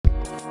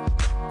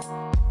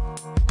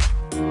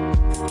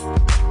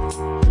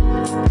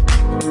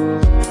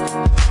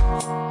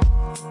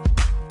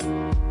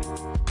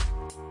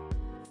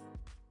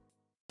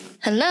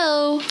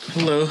Hello.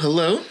 Hello,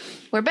 hello.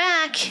 We're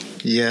back.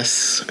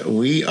 Yes,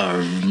 we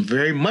are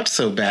very much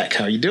so back.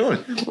 How you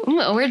doing?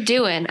 We're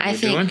doing. I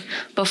think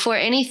before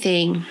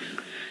anything,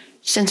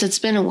 since it's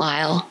been a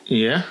while,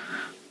 Yeah.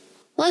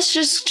 let's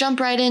just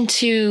jump right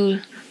into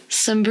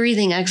some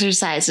breathing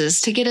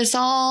exercises to get us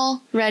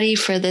all ready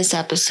for this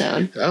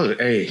episode. Oh,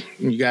 hey,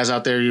 you guys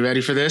out there, you ready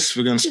for this?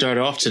 We're going to start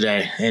off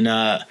today. And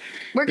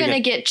we're going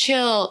to get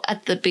chill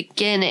at the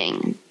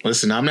beginning.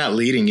 Listen, I'm not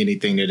leading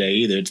anything today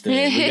either. We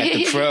got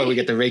the pro, we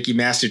got the Reiki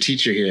master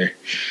teacher here.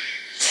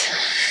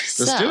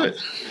 Let's do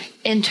it.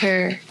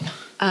 Enter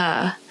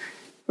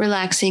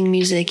relaxing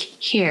music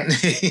here.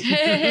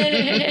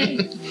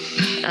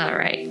 All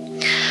right.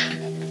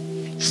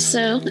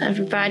 So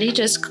everybody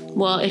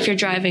if you're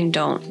driving,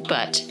 don't,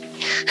 but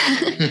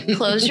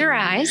close your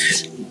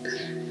eyes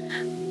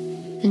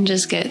and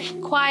just get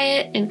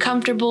quiet and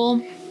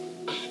comfortable.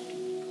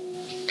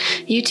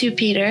 You too,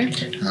 Peter.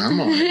 I'm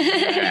on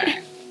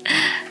it.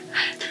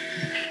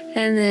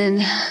 And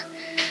then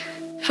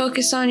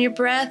focus on your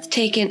breath.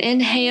 Take an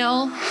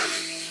inhale.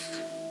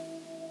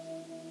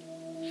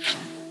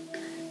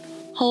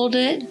 Hold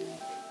it.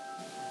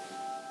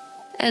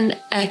 And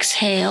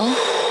exhale.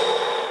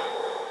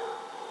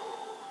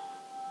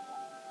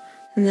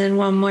 And then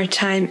one more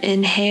time,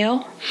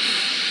 inhale.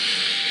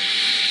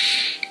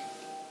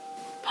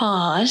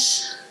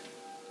 Pause.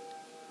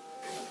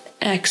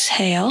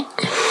 Exhale.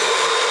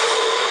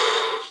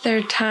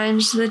 Third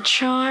time's the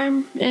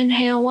charm.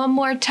 Inhale one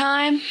more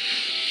time.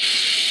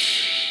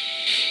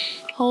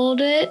 Hold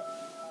it.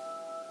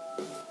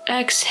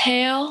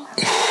 Exhale.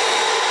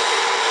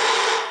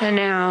 And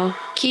now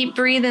keep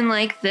breathing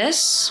like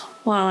this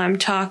while I'm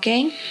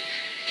talking.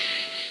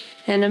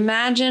 And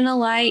imagine a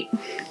light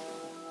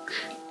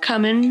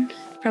coming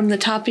from the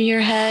top of your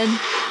head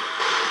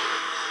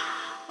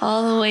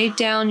all the way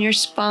down your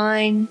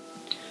spine,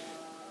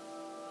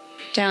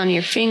 down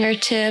your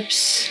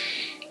fingertips,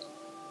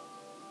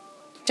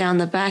 down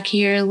the back of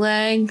your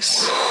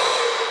legs,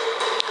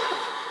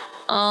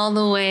 all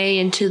the way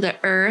into the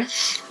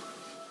earth.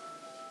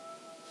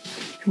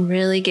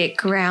 Really get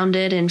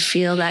grounded and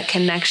feel that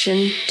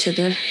connection to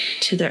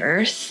the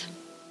earth.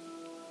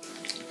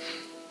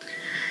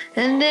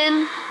 And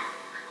then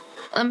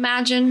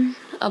imagine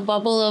a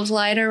bubble of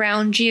light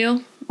around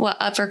you,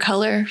 whatever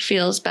color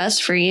feels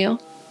best for you.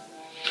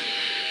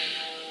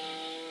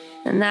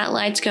 And that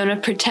light's going to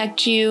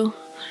protect you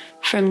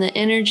from the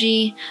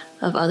energy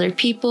of other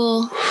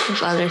people,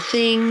 of other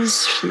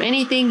things, from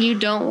anything you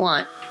don't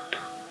want.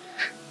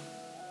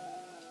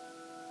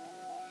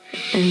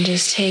 And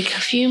just take a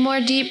few more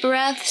deep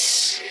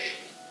breaths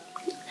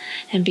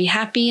and be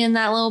happy in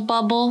that little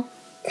bubble.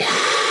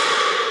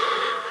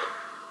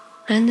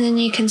 And then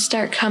you can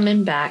start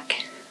coming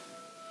back.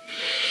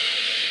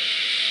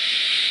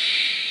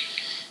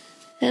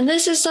 And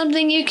this is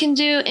something you can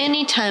do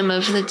any time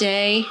of the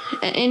day,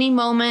 at any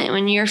moment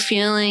when you're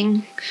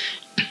feeling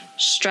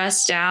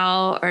stressed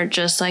out or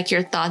just like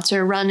your thoughts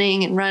are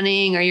running,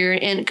 or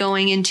you're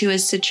going into a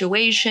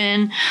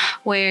situation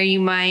where you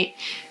might,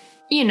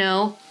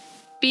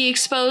 be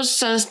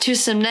exposed to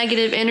some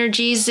negative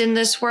energies in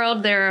this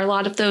world. There are a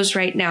lot of those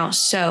right now.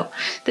 So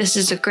this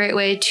is a great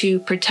way to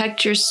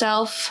protect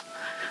yourself.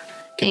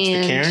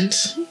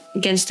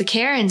 Against the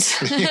Karens.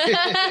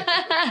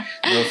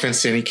 No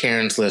offense to any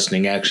Karens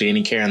listening. Actually,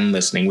 any Karen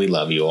listening, we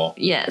love you all.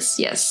 Yes.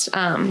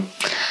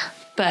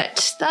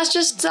 But that's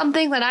just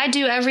something that I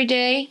do every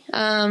day.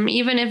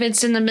 Even if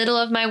it's in the middle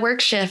of my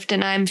work shift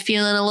and I'm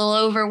feeling a little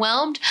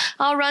overwhelmed,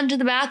 I'll run to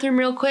the bathroom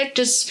real quick,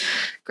 just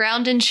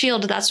ground and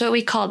shield. That's what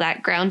we call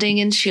that, grounding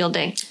and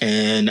shielding.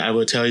 And I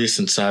will tell you,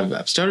 since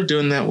I've started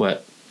doing that,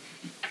 More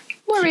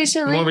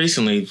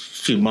recently, a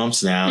few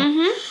months now.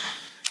 Mm-hmm.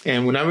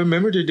 And when I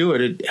remember to do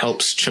it, it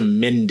helps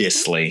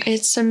tremendously.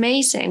 It's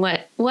amazing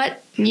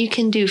what you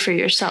can do for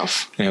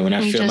yourself. Yeah, when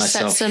I feel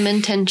myself set some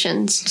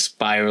intentions,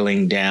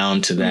 spiraling down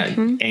to that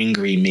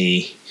angry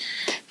me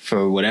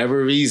for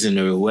whatever reason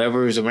or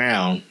whoever is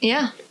around.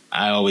 Yeah.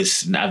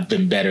 I've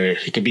been better.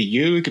 It could be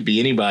you, it could be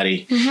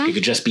anybody. Mm-hmm. It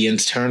could just be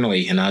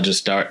internally, and I'll just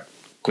start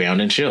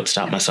ground and shield,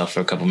 stop myself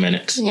for a couple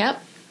minutes.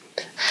 Yep.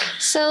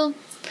 So,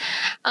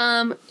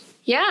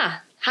 yeah.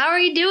 How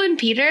are you doing,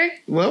 Peter?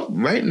 Well,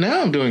 right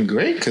now I'm doing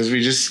great because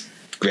we just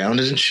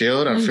grounded and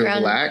chilled. I feel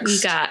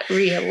relaxed. We got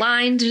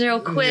realigned real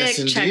quick,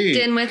 yes, checked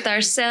in with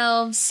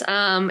ourselves.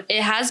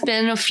 It has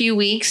been a few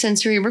weeks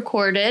since we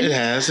recorded. It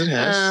has.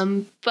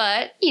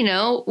 But,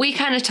 we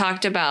kind of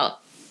talked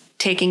about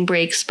taking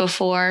breaks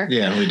before.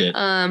 Yeah, we did.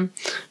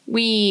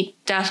 We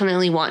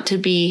definitely want to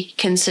be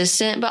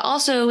consistent, but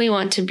also we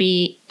want to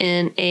be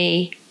in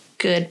a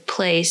good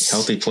place.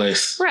 Healthy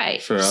place.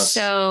 Right. For us.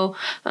 So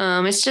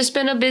it's just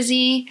been a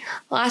busy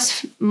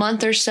last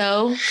month or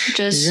so.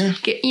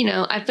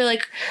 I feel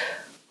like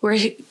we're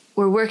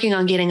we're working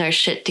on getting our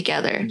shit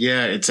together.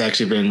 Yeah, it's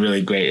actually been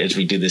really great as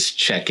we do this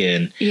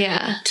check-in.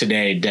 Yeah.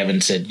 Today,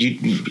 Devin said,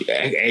 you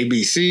A,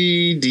 B,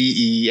 C, D,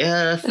 E,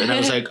 F. And I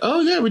was like,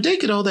 oh, yeah, we did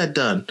get all that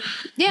done.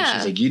 Yeah. And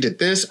she's like, you did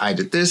this, I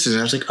did this. And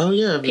I was like, oh,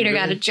 yeah. Peter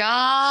got a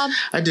job.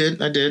 I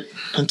did. I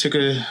took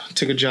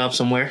a job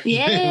somewhere.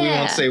 Yeah. We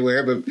won't say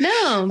where, but.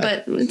 No,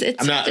 but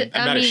it's. I'm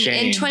not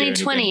ashamed. In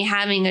 2020,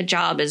 having a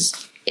job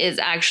is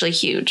actually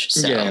huge.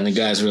 So. Yeah, and the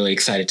guy's really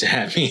excited to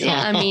have me.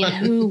 Yeah, I mean,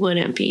 who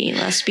wouldn't be?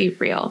 Let's be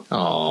real.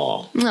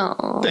 Oh.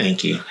 No.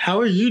 Thank you. How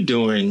are you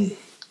doing?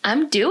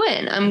 Poof.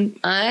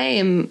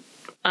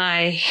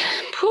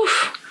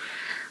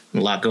 A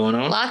lot going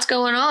on? Lots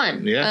going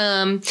on.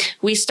 Yeah.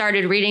 We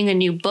started reading a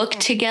new book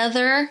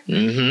together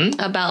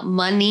about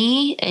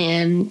money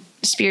and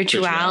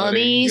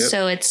spirituality. Yep.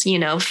 So it's,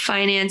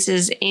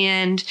 finances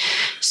and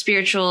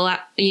spiritual,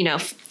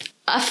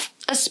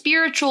 a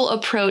spiritual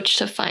approach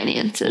to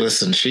finances.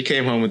 Listen, she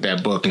came home with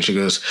that book and she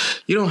goes,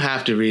 you don't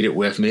have to read it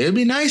with me. It'd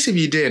be nice if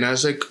you did. And I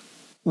was like,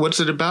 what's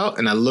it about?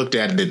 And I looked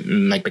at it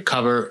and like the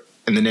cover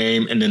and the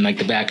name and then like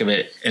the back of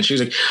it. And she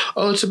was like,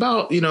 oh, it's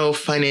about,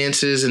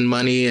 finances and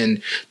money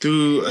and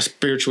through a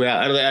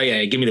spirituality. I was like, oh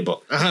yeah, give me the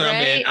book.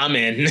 Right? I'm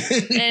in.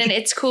 And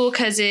it's cool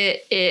because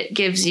it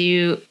gives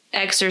you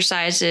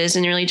exercises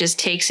and really just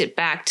takes it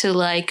back to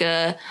like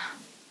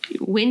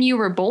when you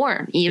were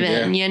born,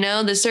 even,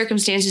 the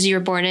circumstances you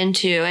were born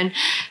into, and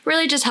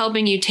really just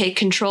helping you take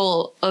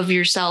control of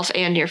yourself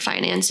and your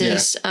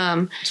finances.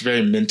 Yeah. It's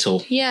very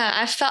mental. Yeah,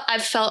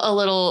 I've felt a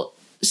little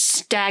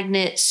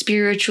stagnant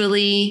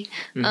spiritually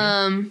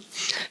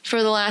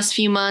for the last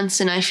few months,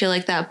 and I feel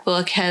like that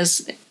book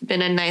has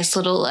been a nice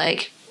little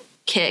like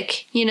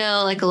kick,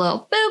 like a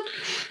little boop.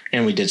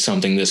 And we did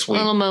something this week.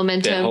 A little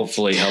momentum. That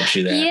hopefully helps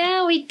you that.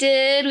 Yeah, we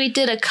did. We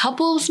did a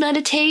couples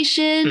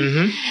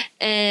meditation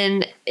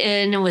and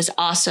it was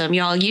awesome.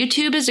 Y'all,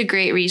 YouTube is a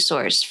great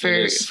resource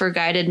for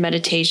guided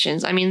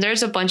meditations. I mean,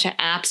 there's a bunch of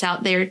apps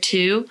out there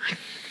too.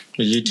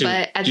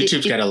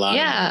 YouTube's got a lot.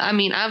 Yeah, I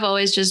mean, I've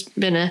always just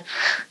been a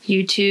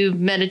YouTube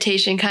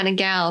meditation kind of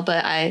gal,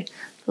 but I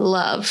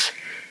love.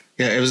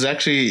 Yeah, it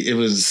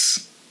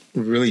was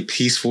really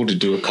peaceful to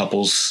do a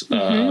couples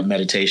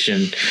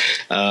meditation.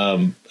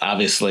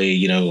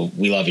 Obviously,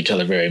 we love each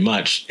other very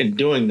much. In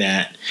doing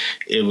that,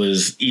 it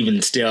was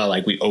even still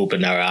like we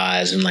opened our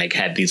eyes and like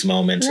had these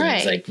moments. Right. And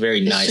it's like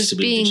very nice to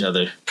be with each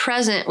other.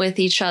 Present with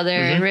each other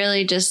and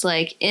really just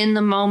like in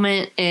the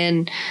moment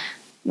and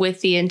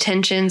with the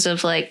intentions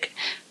of like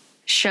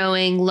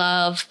showing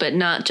love, but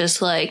not just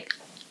like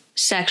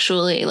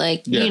sexually,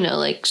 like,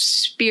 like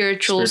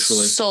spiritually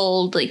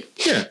souled, like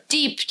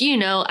deep,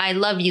 I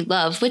love you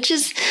love, which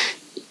is,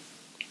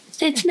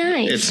 it's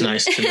nice. It's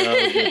nice to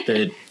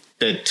know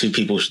that two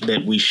people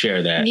that we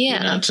share that.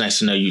 Yeah. It's nice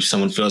to know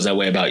someone feels that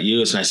way about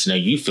you. It's nice to know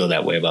you feel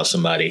that way about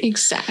somebody.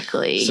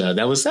 Exactly. So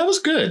that was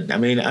good. I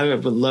mean, I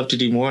would love to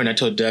do more. And I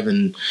told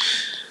Devin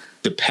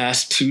the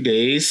past 2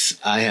 days,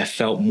 I have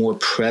felt more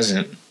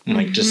present,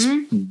 like just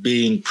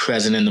being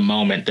present in the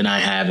moment than I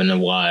have in a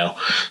while.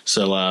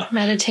 So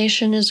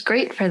meditation is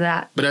great for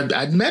that. But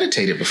I'd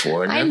meditated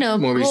before. And I know.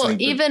 More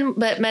recently,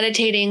 but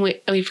meditating,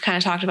 we've kind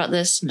of talked about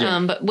this,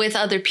 but with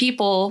other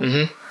people,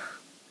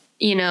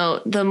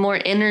 the more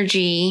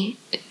energy.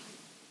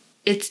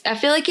 I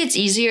feel like it's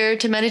easier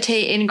to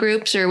meditate in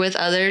groups or with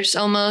others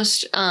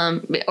almost,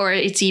 or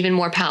it's even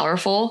more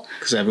powerful.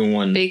 Because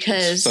everyone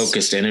has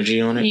focused energy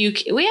on it.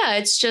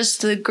 It's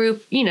just the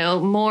group,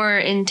 more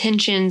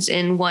intentions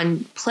in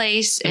one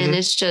place. And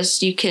it's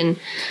just, you can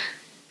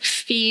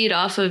feed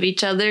off of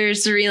each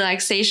other's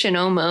relaxation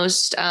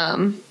almost.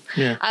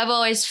 I've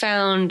always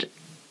found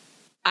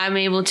I'm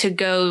able to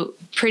go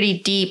pretty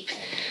deep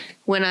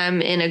when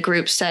I'm in a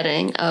group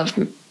setting of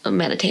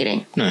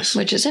meditating. Nice.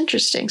 Which is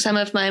interesting. Some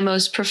of my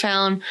most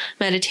profound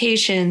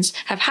meditations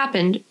have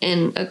happened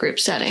in a group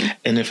setting.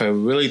 And if I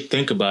really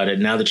think about it,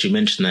 now that you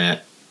mention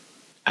that,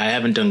 I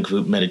haven't done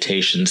group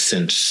meditation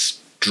since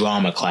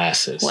drama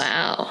classes.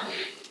 Wow.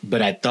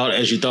 But I thought,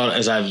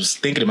 as I was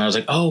thinking about it, I was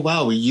like, oh,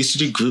 wow, we used to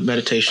do group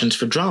meditations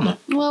for drama.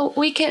 Well,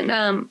 we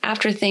can,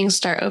 after things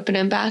start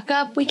opening back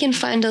up, we can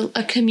find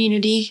a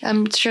community.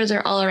 I'm sure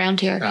they're all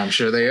around here. I'm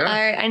sure they are.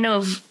 I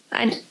know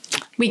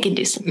we can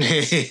do something.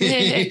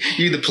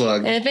 You the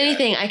plug. And if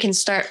anything,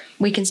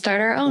 we can start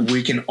our own.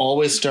 We can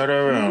always start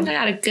our own. I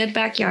got a good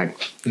backyard.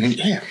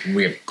 Yeah,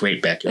 we have a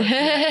great backyard.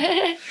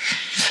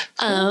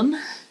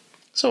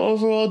 So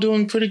overall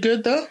doing pretty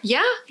good though?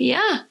 Yeah.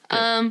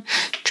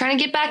 Trying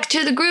to get back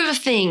to the groove of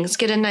things,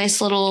 get a nice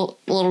little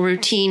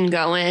routine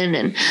going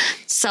and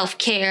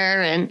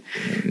self-care and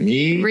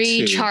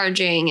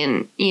recharging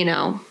and,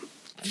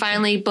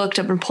 finally booked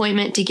an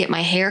appointment to get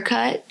my hair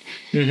cut.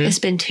 It's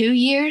been 2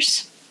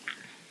 years.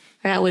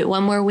 I gotta wait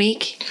one more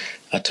week.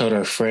 I told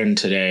our friend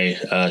today,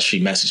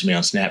 she messaged me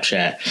on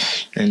Snapchat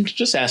and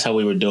just asked how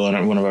we were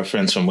doing, one of our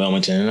friends from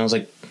Wilmington. And I was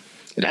like,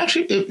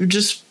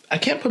 I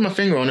can't put my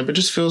finger on it, but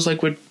it just feels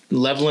like we're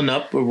leveling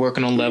up. We're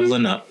working on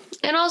leveling up.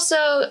 And also,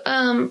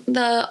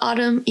 the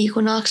autumn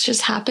equinox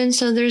just happened.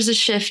 So there's a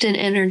shift in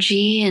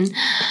energy and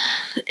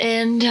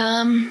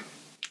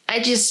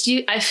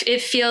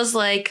it feels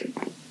like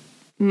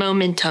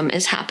momentum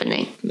is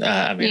happening.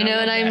 I mean, you know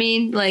what I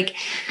mean? Like,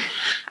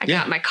 I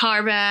got my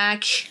car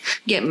back,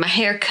 getting my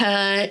hair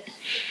cut,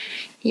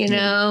 you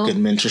know. Good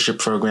mentorship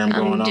program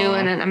going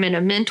on. I'm in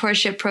a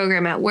mentorship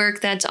program at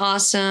work. That's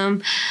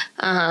awesome.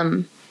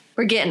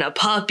 We're getting a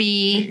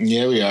puppy.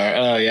 Yeah, we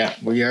are.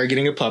 We are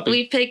getting a puppy.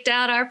 We picked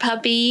out our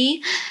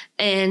puppy,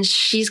 and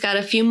she's got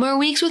a few more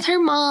weeks with her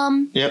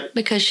mom. Yep.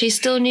 Because she's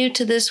still new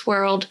to this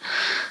world.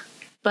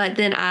 But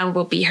then I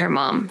will be her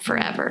mom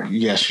forever.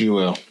 Yes, you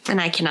will. And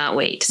I cannot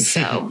wait.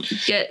 So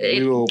get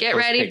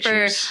ready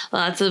pictures. For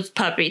lots of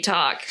puppy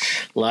talk.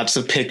 Lots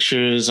of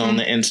pictures on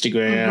the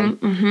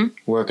Instagram.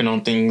 Working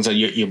on things.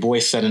 Your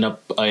boy's setting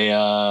up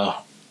a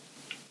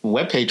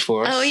webpage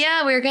for us. Oh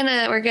yeah, we're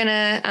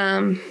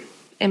gonna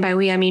and by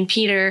we I mean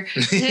Peter.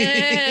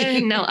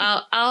 No,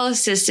 I'll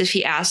assist if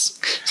he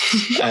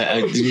asks.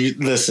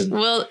 Listen,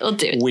 we'll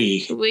do it.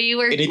 We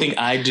work. Anything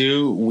I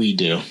do, we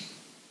do.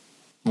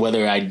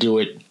 Whether I do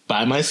it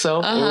by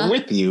myself or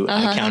with you,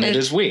 I count it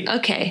as we.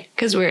 Okay,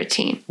 because we're a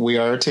team. We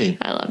are a team.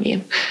 I love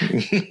you.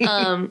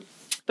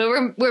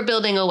 But we're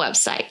building a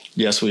website.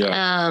 Yes, we are.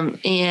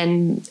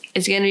 And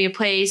it's going to be a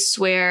place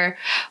where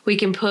we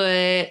can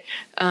put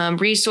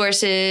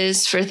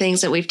resources for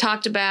things that we've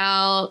talked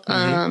about.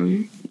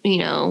 You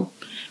know.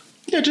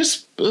 Yeah,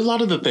 just a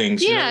lot of the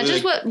things. Yeah,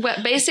 just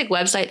what basic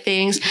website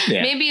things.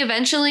 Yeah. Maybe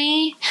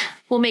eventually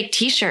we'll make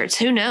T-shirts.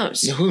 Who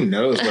knows? Who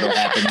knows what'll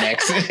happen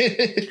next?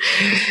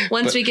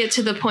 Once we get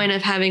to the point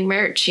of having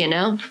merch, you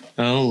know?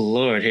 Oh,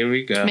 Lord, here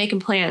we go.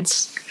 Making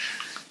plans.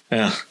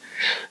 Yeah.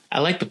 I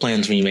like the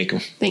plans when you make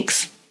them.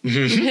 Thanks.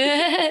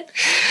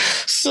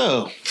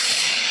 So,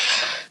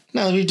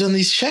 now that we've done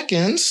these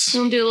check-ins.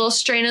 We'll do a little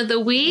strain of the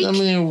week. I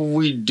mean,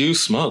 we do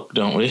smoke,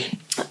 don't we?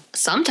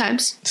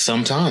 Sometimes. So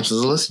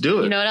let's do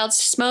it. You know what else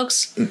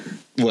smokes?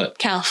 What?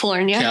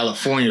 California.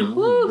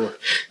 Woo.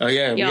 Oh,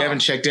 yeah. We haven't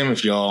checked in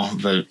with y'all,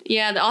 but...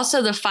 Yeah,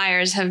 also the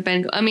fires have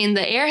been... I mean,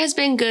 the air has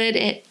been good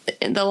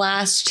in the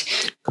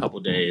last... couple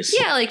days.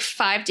 Yeah, like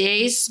 5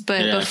 days.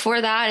 But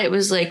before that, it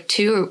was like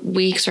 2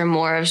 weeks or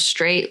more of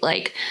straight,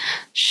 like,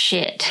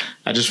 shit.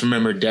 I just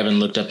remember Devin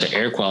looked up the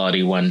air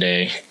quality one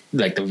day.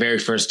 Like the very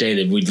first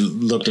day that we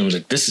looked and was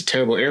like, this is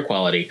terrible air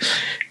quality.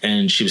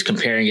 And she was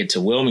comparing it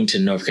to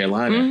Wilmington, North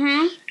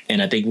Carolina.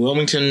 And I think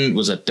Wilmington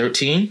was at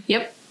 13.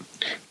 Yep.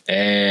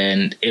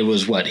 And it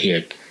was what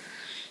here?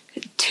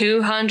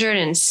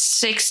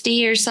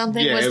 260 or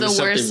something was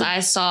the worst I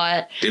saw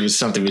it. It was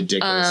something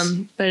ridiculous.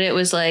 But it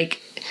was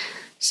like,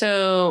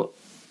 so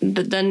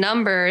the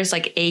number is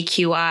like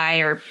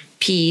AQI or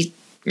P,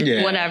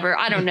 whatever.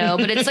 I don't know.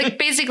 But it's like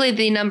basically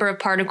the number of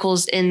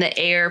particles in the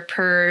air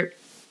per,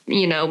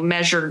 you know,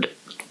 measured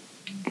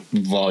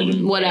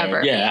volume,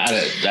 whatever. Yeah,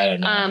 I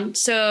don't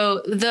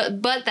know.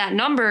 But that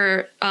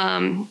number,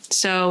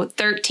 so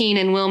 13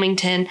 in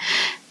Wilmington,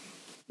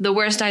 the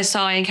worst I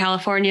saw in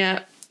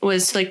California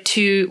was like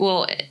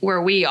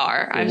where we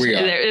are.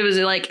 It was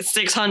like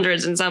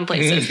 600s in some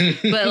places,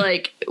 but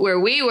like where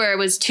we were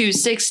was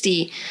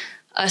 260.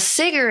 A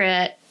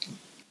cigarette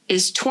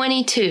is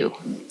 22.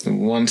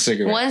 One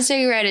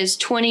cigarette is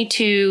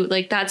 22.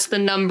 Like that's the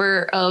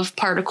number of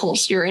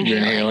particles you're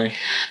inhaling.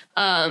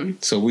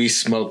 So we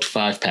smoked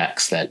 5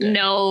 packs that day.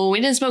 No, we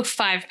didn't smoke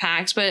 5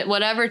 packs, but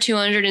whatever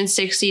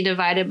 260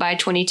 divided by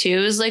 22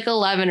 is like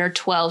 11 or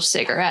 12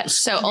 cigarettes.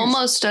 So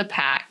almost a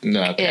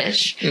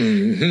pack-ish.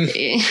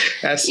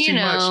 That's too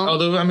much.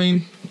 Although, I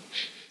mean,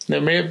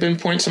 there may have been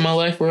points in my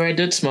life where I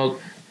did smoke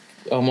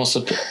almost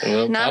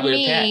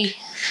probably a pack.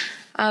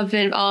 I've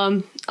been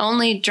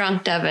only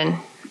drunk Devin.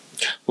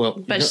 Well,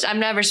 but I've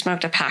never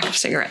smoked a pack of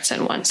cigarettes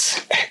in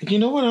once. You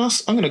know what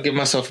else? I'm going to give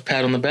myself a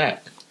pat on the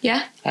back.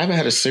 Yeah? I haven't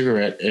had a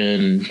cigarette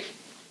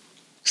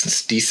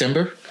since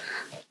December.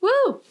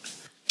 Woo!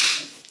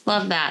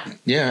 Love that.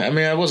 Yeah, I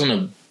mean, I wasn't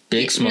a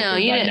big smoker. No,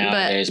 you didn't,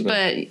 nowadays,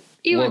 but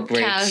you were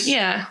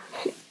yeah.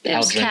 It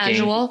was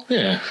casual.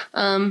 Yeah.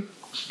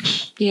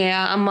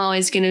 Yeah, I'm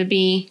always going to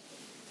be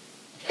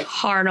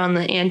hard on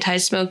the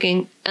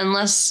anti-smoking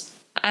unless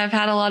I've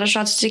had a lot of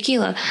shots of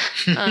tequila.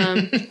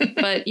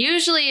 But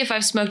usually if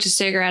I've smoked a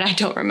cigarette, I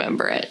don't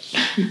remember it.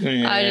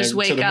 Yeah, I just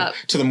wake up.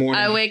 To the morning.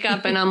 I wake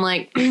up and I'm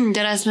like, did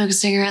I smoke a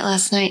cigarette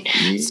last night?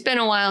 It's been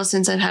a while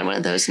since I've had one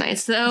of those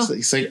nights, though.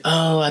 It's like,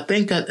 oh, I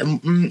think that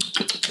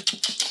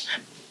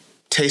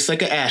tastes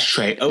like an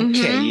ashtray.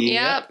 Okay.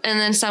 Yep. And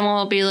then someone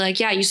will be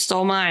like, yeah, you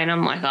stole mine.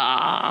 I'm like,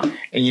 ah.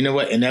 And you know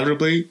what?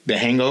 Inevitably, the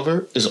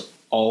hangover is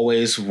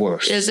always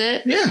worse. Is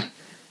it? Yeah.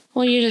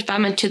 Well, if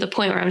I'm to the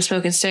point where I'm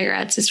smoking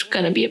cigarettes, it's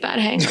going to be a bad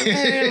hangover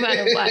no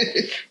matter what.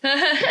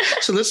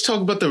 So let's talk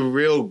about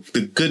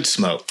the good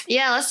smoke.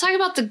 Yeah, let's talk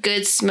about the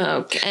good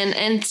smoke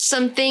and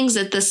some things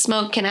that the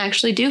smoke can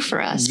actually do for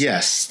us.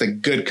 Yes, the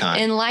good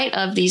kind. In light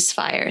of these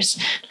fires.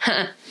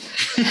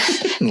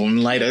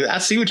 In light of, I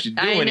see what you're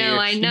doing here.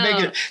 I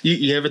know.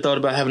 You ever thought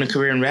about having a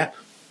career in rap?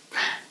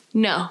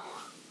 No.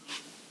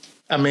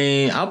 I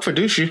mean, I'll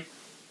produce you.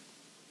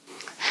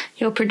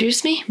 You'll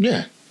produce me?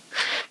 Yeah.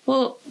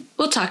 Well,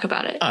 we'll talk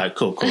about it. All right,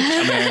 cool.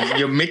 I mean,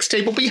 your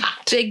mixtape will be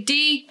hot. Big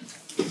D.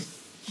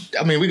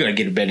 I mean, we're gonna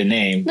get a better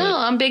name. No,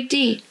 I'm Big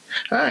D.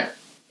 All right.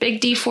 Big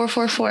D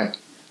 444.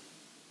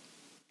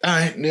 All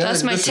right. Yeah,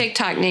 That's my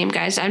TikTok name,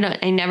 guys. I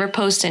never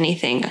post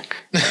anything.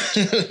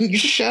 You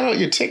shout out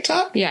your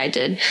TikTok? Yeah, I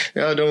did.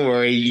 Oh, don't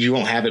worry. You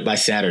won't have it by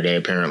Saturday,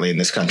 apparently, in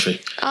this country.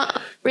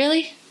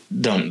 Really?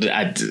 Don't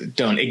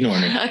ignore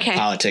me. Okay.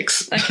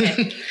 Politics.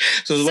 Okay.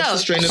 So what's the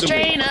strain of the week?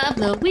 Strain of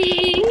the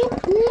week.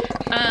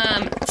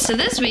 So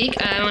this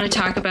week I want to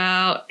talk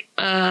about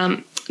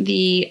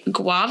the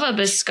Guava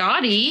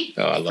Biscotti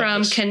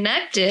from this.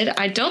 Connected.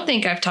 I don't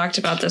think I've talked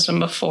about this one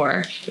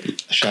before.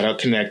 Shout out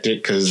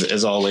Connected, because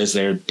as always,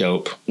 they're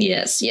dope.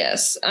 Yes.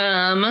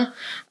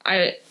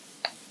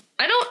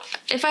 I don't.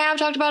 If I have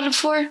talked about it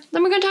before,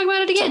 then we're going to talk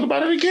about it again. Talk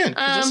about it again.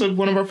 'Cause that's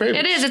one of our favorites.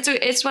 It is.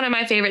 It's one of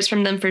my favorites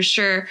from them for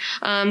sure.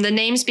 The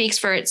name speaks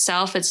for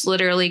itself. It's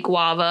literally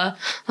guava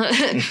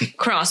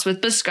crossed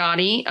with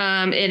biscotti.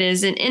 It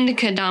is an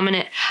indica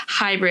dominant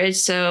hybrid,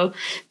 so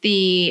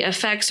the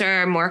effects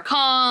are more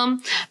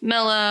calm,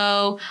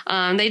 mellow.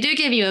 They do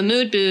give you a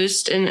mood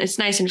boost, and it's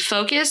nice and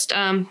focused,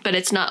 but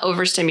it's not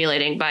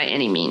overstimulating by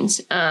any means.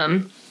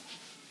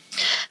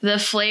 The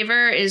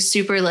flavor is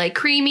super like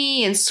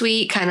creamy and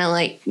sweet, kind of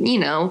like,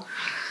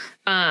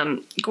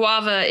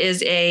 guava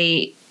is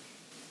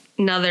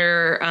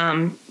another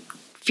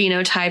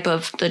phenotype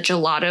of the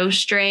gelato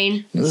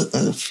strain.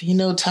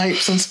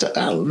 Phenotypes and stuff.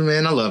 Oh,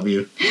 man, I love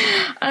you.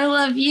 I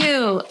love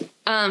you.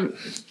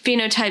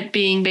 Phenotype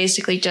being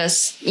basically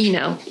just,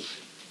 you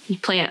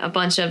plant a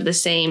bunch of the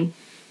same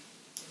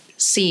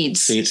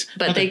seeds.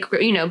 But okay.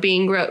 They,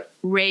 being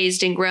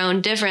raised and grown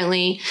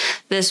differently,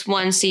 this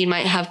one seed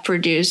might have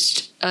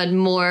produced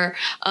more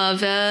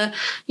of a,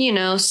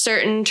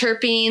 certain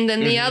terpene than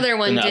the other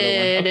one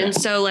did. Okay. And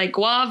so like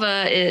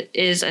guava,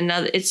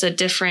 it's a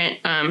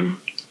different,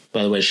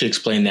 by the way, she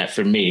explained that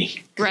for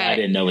me. Right. I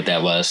didn't know what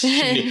that was.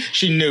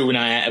 She knew when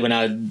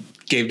I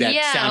gave that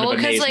sound of amazement. Yeah, well,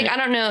 because I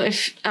don't know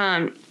if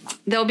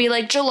there'll be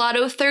like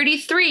gelato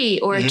 33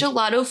 or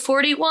gelato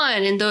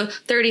 41, and the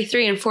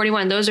 33 and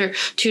 41, those are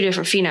two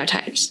different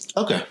phenotypes.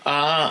 Okay.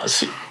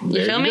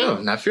 You feel me?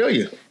 Go. I feel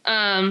you.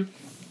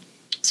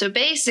 So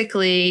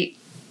basically,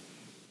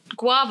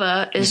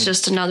 guava is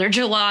just another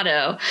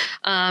gelato,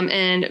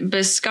 and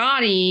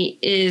biscotti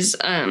is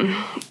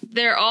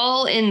they're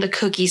all in the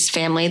cookies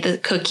family. The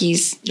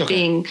cookies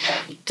being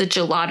the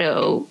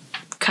gelato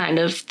kind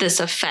of this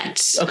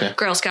affects. Okay.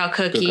 Girl Scout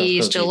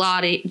cookies,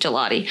 gelato,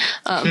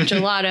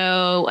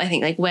 I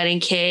think like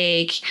wedding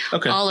cake,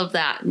 all of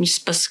that,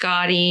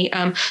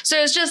 biscotti. So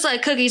it's just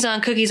like cookies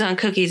on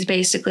cookies,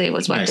 basically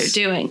was what they're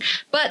doing.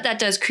 But that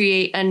does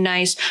create a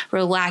nice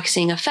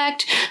relaxing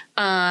effect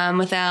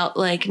without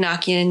like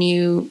knocking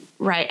you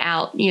right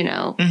out,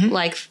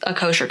 like a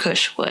kosher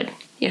kush would.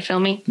 You feel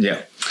me?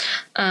 Yeah.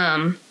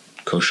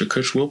 Kosher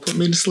kush will put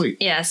me to sleep.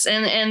 Yes,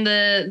 and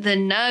the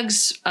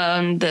nugs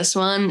on this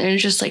one are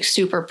just like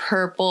super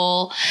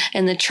purple,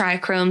 and the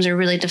trichromes are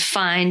really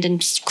defined and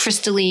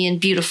crystally and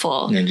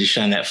beautiful. And just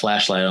shine that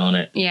flashlight on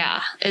it.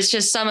 Yeah, it's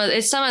just some of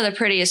the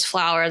prettiest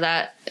flower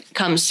that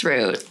comes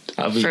through.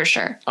 For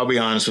sure. I'll be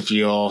honest with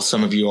you all.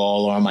 Some of you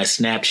all are on my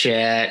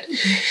Snapchat.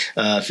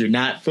 If you're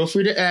not, feel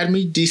free to add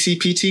me,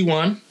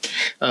 DCPT1,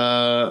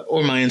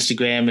 or my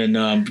Instagram,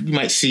 and you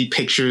might see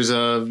pictures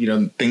of,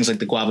 things like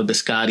the guava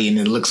biscotti, and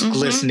it looks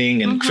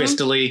glistening and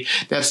crystally.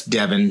 That's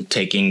Devin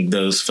taking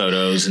those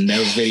photos and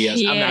those videos.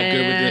 Yeah, I'm not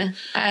good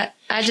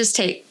with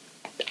it.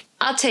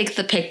 I'll take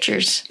the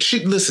pictures.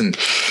 Listen,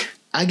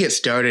 I get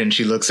started and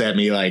she looks at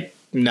me like,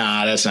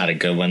 nah, that's not a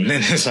good one.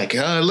 Then it's like,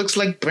 it looks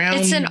like brown.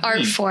 It's an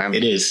art form.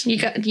 It is. You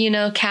got,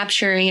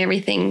 capturing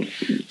everything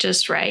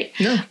just right.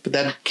 No, but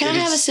that. Can I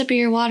have a sip of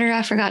your water?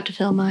 I forgot to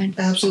fill mine.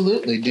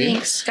 Absolutely, dude.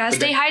 Thanks. Gotta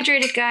stay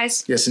hydrated,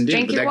 guys. Yes, indeed.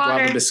 Drink your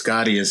water. Guava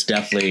biscotti is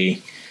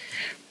definitely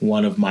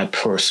one of my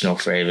personal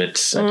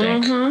favorites, I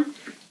think.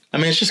 I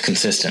mean, it's just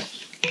consistent.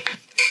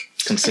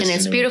 And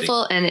it's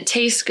beautiful, and it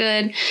tastes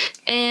good.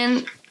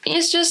 And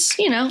it's just,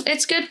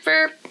 it's good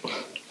for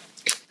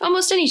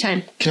almost any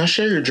time. Can I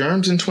share your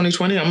germs in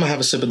 2020? I'm going to have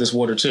a sip of this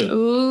water, too.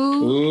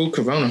 Ooh,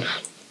 Corona.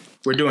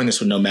 We're doing this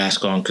with no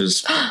mask on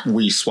because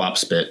we swap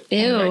spit on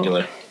the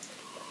regular.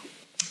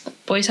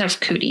 Boys have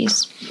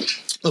cooties.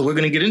 Well, we're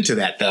going to get into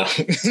that, though.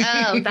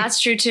 Oh, that's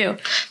true, too.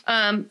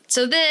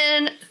 So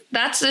then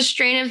that's the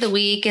strain of the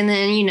week. And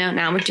then,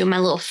 now we're doing my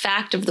little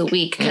fact of the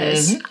week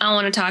because I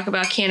want to talk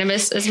about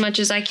cannabis as much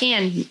as I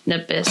can,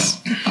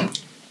 Nimbus.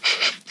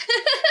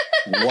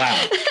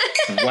 Wow.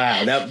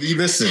 Now,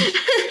 listen.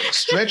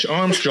 Stretch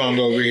Armstrong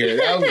over here.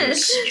 That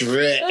was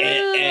stretch.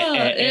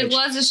 It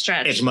was a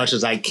stretch. As much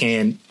as I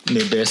can,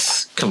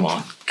 Nimbus. Come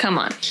on.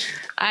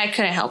 I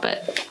couldn't help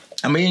it.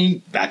 I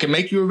mean, I can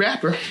make you a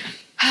rapper.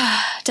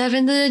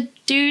 Devin the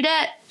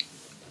Dudette.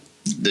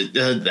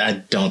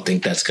 I don't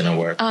think that's going to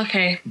work.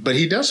 Okay. But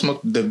he does smoke,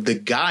 the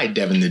guy,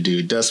 Devin the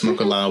Dude, does smoke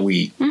a lot of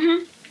weed.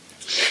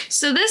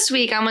 So this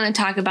week, I'm going to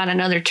talk about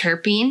another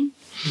terpene.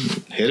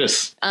 Hit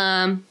us.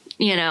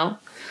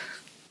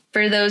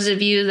 for those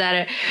of you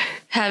that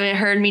haven't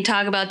heard me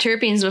talk about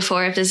terpenes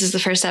before, if this is the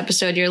first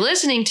episode you're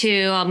listening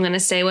to, I'm going to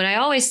say what I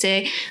always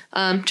say.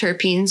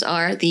 Terpenes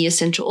are the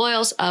essential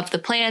oils of the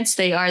plants.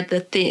 They are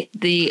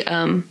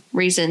the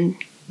reason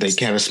they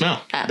have a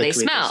smell. They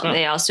smell.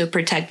 They also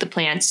protect the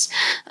plants.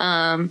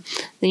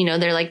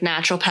 They're like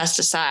natural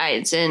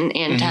pesticides and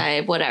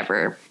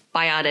anti-whatever,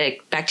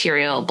 biotic,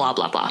 bacterial, blah,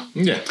 blah, blah.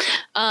 Yeah.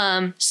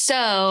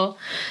 So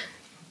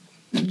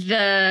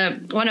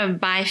one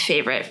of my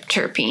favorite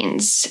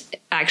terpenes,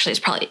 actually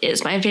it probably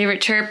is my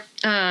favorite terp,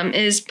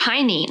 is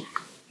pinene.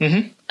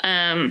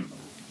 Mm-hmm.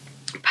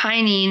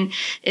 Pinene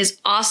is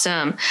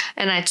awesome.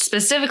 And I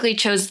specifically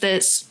chose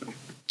this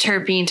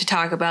terpene to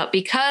talk about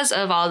because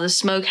of all the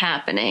smoke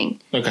happening.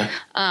 Okay.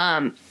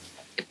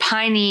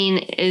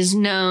 Pinene is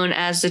known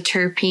as the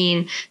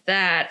terpene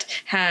that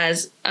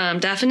has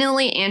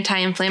definitely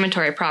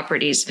anti-inflammatory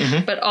properties,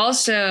 but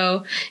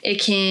also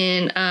it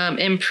can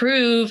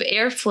improve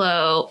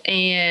airflow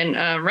and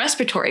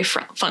respiratory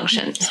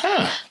functions.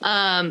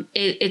 Huh.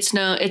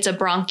 It's a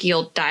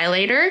bronchial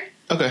dilator.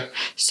 Okay.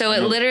 So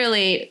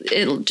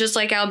it just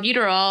like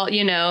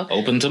albuterol,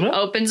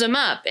 opens them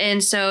up.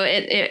 And so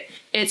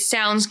it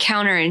sounds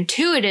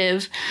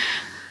counterintuitive.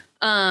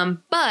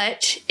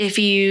 But if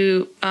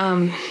your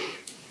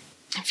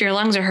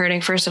lungs are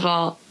hurting, first of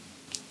all,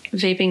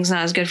 vaping's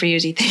not as good for you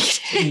as you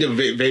think.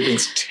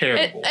 Vaping's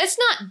terrible. It's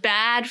not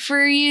bad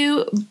for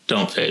you.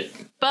 Don't vape.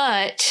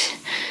 But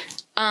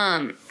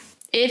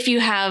if you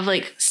have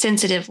like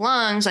sensitive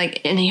lungs,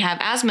 and you have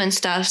asthma and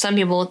stuff, some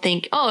people will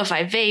think, oh, if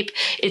I vape,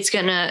 it's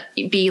gonna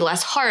be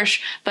less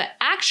harsh. But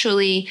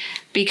actually,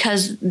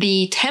 because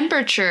the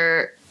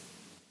temperature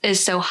is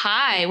so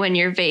high when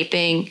you're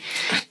vaping,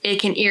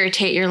 it can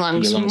irritate your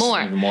lungs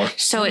more.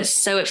 So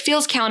it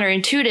feels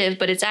counterintuitive,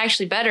 but it's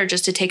actually better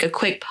just to take a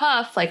quick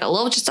puff,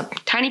 just a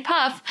tiny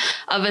puff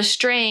of a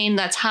strain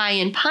that's high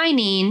in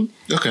pinene.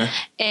 Okay.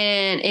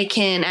 And it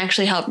can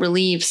actually help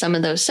relieve some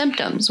of those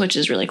symptoms, which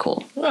is really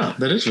cool. Wow,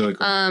 that is really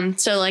cool.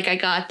 So I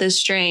got this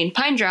strain,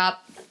 Pine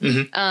Drop.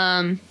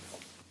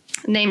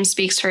 Mm-hmm. Name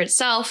speaks for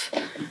itself.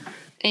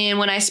 And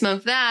when I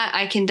smoke that,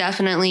 I can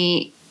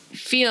definitely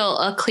feel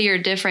a clear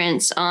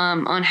difference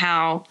on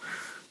how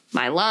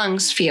my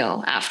lungs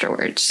feel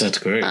afterwards. That's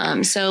great.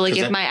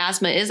 If my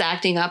asthma is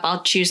acting up,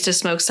 I'll choose to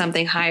smoke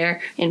something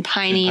higher in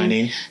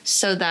pinene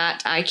so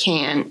that I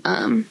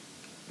can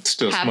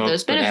still have smoke,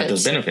 those but benefits. have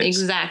those benefits.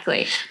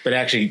 Exactly. But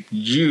actually,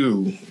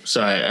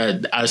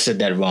 I said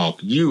that wrong.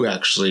 You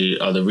actually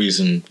are the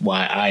reason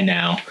why I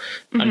now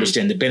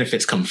understand the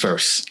benefits come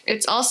first.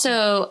 It's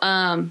also,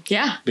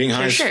 being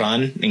high is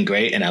fun and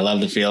great, and I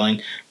love the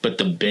feeling, but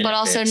the benefits. But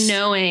also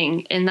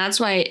knowing, and that's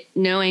why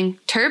knowing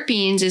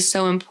terpenes is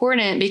so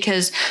important,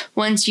 because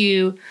once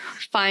you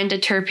find a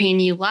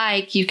terpene you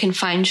like, you can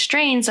find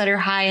strains that are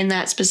high in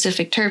that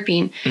specific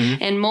terpene.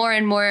 Mm-hmm. And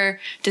more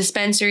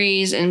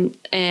dispensaries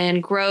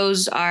and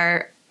grows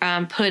are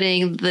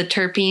putting the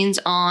terpenes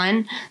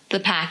on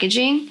the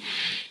packaging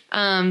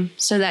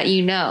so that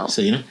you know.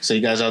 So you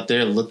guys out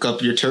there, look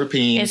up your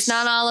terpenes. It's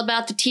not all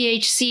about the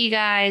THC,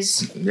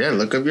 guys. Yeah,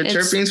 look up your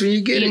terpenes when you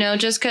get it.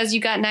 Just because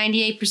you got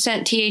 98%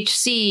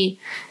 THC,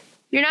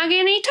 you're not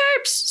getting any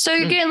terps. So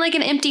you're getting like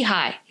an empty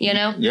high,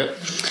 Yep.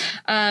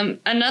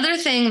 Another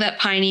thing that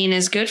pinene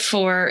is good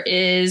for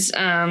is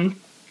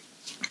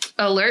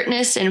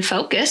alertness and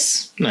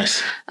focus.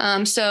 Nice.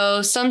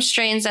 So some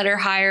strains that are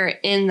higher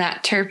in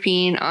that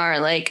terpene are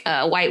like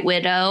White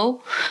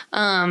Widow.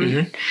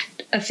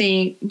 I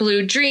think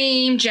Blue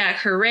Dream, Jack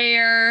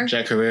Herrera.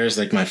 Jack Herrera is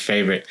like my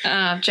favorite.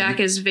 Jack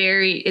is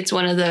it's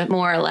one of the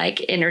more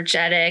like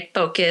energetic,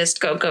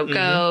 focused,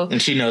 go. And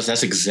she knows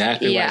that's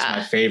exactly why it's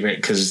my favorite,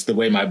 because the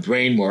way my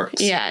brain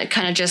works. Yeah, it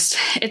kind of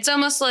it's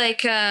almost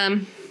like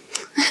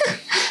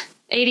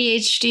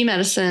ADHD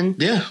medicine.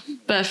 Yeah.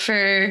 But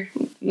for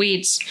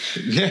weeds.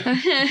 Yeah.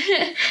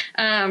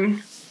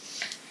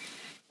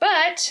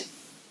 But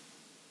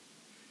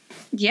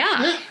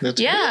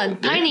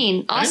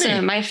pinene,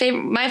 awesome.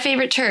 Pinene. My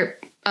favorite terp.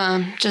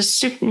 Just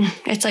super,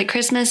 it's like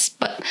Christmas,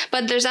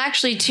 but there's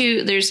actually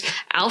two. There's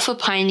alpha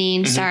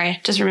pinene. Mm-hmm. Sorry,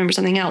 just remember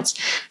something else.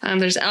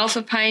 There's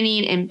alpha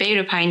pinene and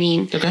beta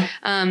pinene. Okay.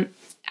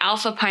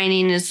 Alpha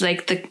pinene is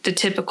like the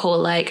typical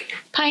like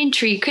pine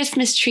tree,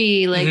 Christmas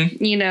tree, like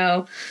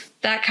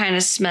that kind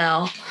of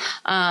smell.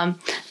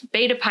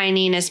 Beta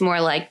pinene is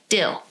more like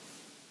dill.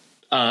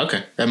 Oh,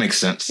 okay. That makes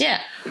sense. Yeah.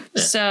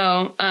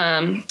 So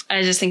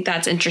I just think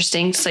that's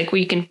interesting. It's like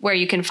where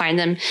you can find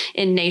them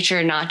in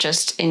nature, not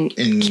just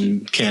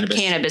in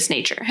cannabis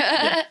nature.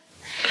 Yeah.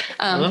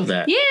 I love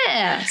that.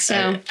 Yeah.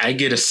 So I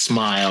get a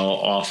smile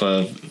off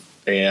of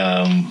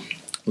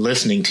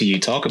listening to you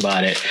talk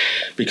about it,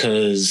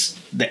 because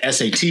the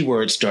SAT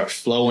words start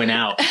flowing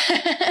out.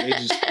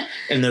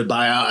 And the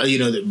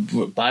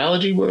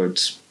biology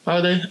words,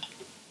 are they?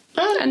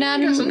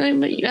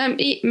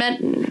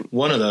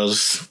 One of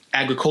those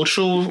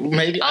agricultural,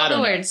 maybe. All the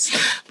words.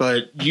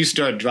 But you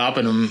start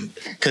dropping them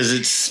because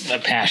it's a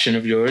passion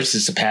of yours.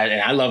 It's a passion,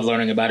 and I love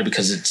learning about it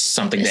because it's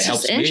something that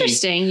helps me. It's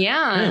interesting,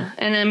 yeah.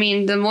 And I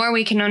mean, the more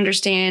we can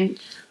understand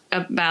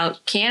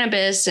about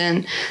cannabis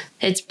and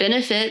its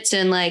benefits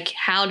and like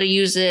how to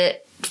use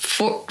it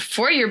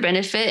for your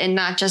benefit and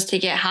not just to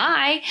get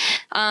high.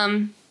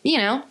 You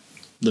know,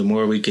 the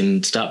more we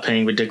can stop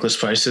paying ridiculous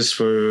prices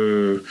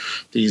for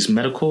these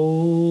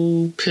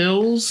medical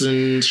pills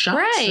and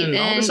shots and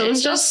all this other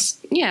stuff.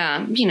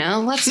 Yeah, you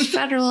know, let's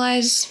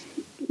federalize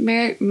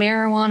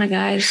marijuana,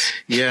 guys.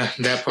 Yeah,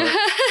 that part.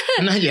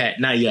 Not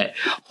yet.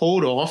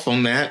 Hold off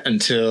on that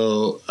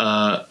until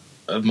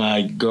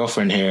my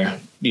girlfriend here,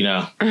 you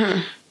know,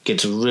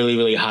 gets really,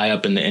 really high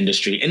up in the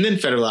industry, and then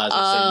federalize it.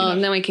 Oh, so, you know.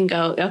 and then we can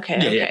go.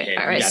 Okay.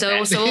 Yeah, all right.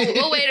 So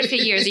we'll wait a few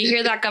years. You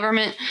hear that,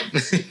 government?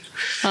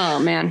 Oh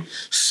man.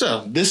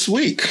 So this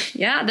week.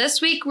 Yeah,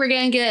 this week we're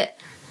gonna get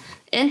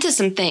into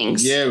some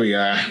things. Yeah, we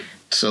are.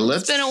 So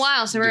let's. It's been a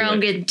while, so we're gonna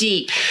get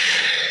deep.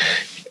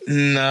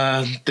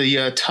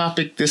 The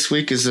topic this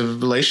week is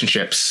of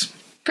relationships.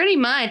 Pretty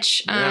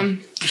much. Yeah.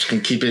 Just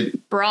gonna keep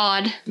it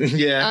broad.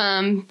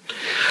 Yeah.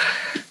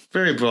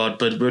 Very broad,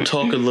 but we'll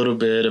talk a little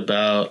bit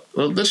about.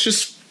 Well, let's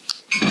just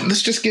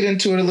get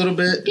into it a little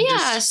bit.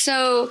 Yeah.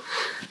 So,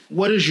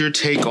 what is your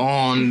take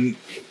on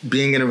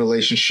being in a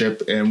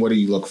relationship, and what do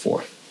you look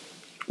for?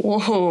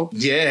 Whoa.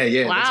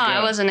 Yeah. Wow,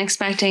 I wasn't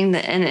expecting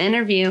an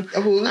interview.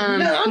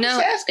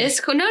 No,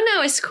 it's cool.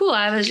 No, it's cool.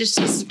 I was just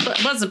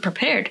wasn't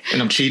prepared.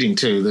 And I'm cheating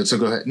too. So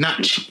go ahead.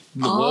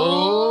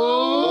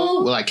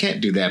 Whoa. Well, I can't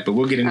do that, but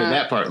we'll get into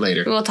that part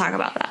later. We'll talk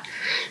about that.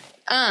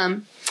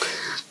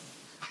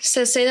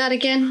 So say that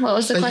again. What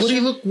was the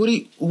question?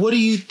 What do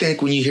you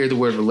think when you hear the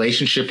word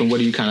relationship, and what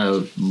do you kind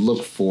of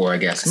look for? I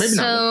guess maybe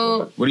not.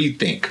 Look for, what do you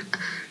think?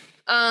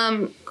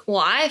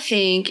 Well, I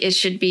think it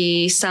should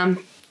be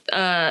some.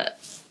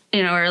 A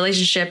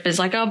relationship is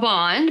like a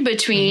bond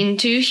between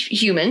two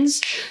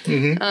humans.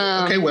 Mm-hmm.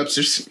 Okay,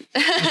 Webster's.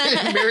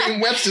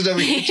 Merriam-Webster's over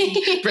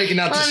here breaking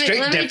out the straight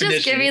definition. Let me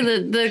just give you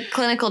the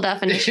clinical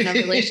definition of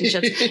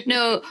relationships.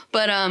 No,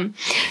 but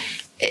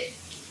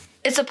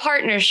it's a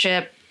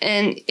partnership,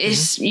 and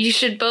you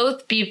should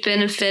both be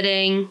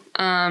benefiting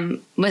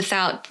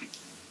without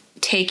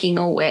taking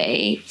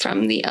away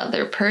from the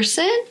other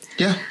person.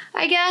 Yeah,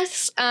 I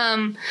guess.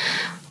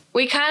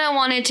 We kind of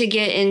wanted to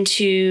get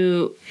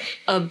into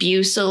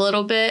abuse a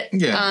little bit.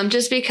 Yeah.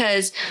 Just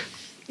because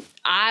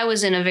I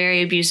was in a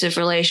very abusive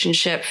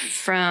relationship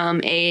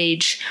from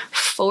age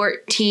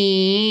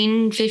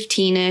 14,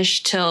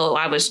 15-ish till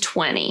I was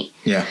 20.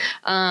 Yeah.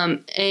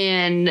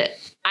 And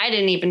I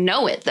didn't even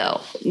know it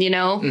though, you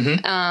know?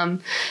 Mm-hmm.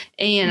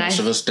 And most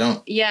of us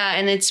don't. Yeah.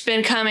 And it's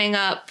been coming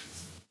up.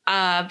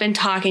 I've been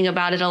talking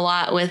about it a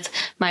lot with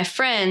my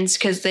friends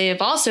because they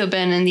have also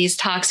been in these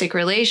toxic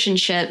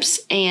relationships.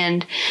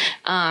 And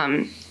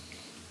I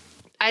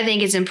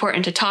think it's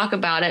important to talk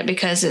about it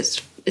because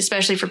it's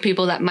especially for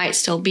people that might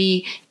still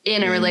be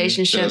in a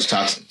relationship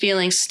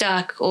feeling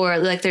stuck or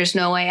like there's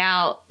no way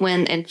out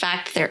when in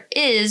fact there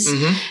is.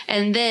 Mm-hmm.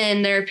 And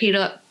then there are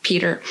people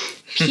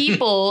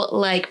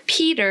like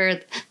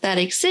Peter that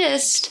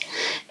exist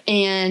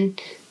and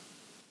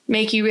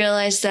make you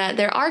realize that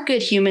there are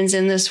good humans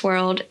in this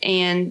world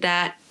and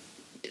that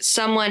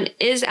someone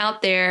is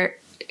out there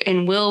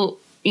and will,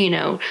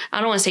 I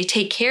don't want to say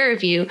take care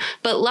of you,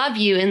 but love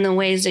you in the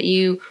ways that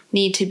you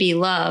need to be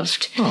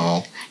loved.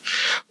 Oh,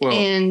 well,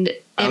 and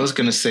I was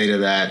going to say to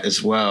that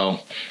as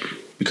well,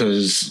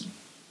 because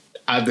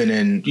I've been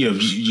in,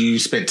 you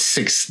spent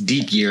 6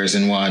 deep years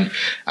in one.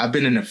 I've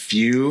been in a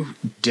few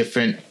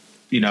different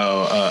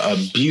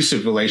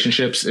abusive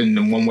relationships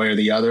in one way or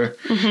the other.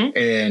 Mm-hmm.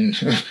 And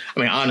I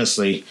mean,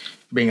 honestly,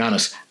 being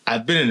honest,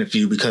 I've been in a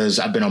few because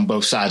I've been on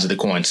both sides of the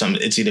coin.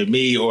 It's either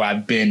me or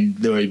I've been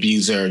the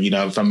abuser,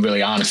 if I'm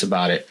really honest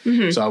about it.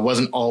 Mm-hmm. So I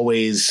wasn't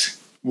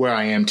always where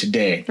I am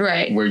today.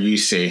 Right. Where you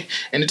see.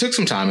 And it took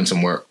some time and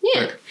some work.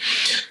 Yeah. But,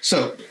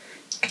 so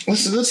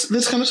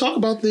let's kind of talk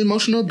about the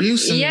emotional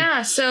abuse.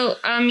 Yeah. So,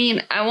 I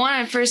mean, I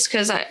want to first,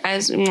 because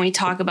when we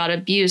talk about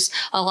abuse,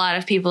 a lot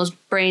of people's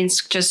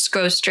brains just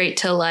go straight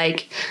to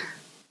like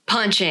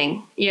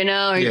punching,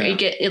 or you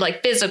get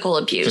like physical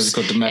abuse.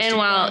 Physical domestic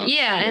violence.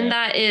 And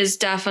that is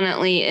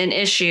definitely an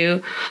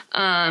issue.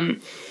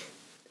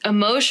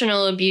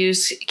 Emotional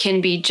abuse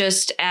can be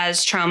just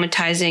as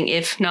traumatizing,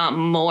 if not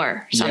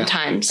more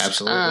sometimes. Yeah,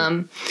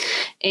 absolutely.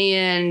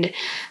 And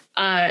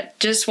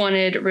just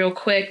wanted real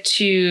quick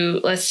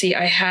to, let's see,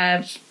 I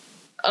have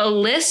a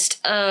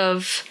list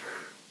of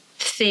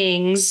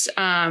things,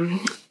 and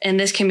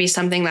this can be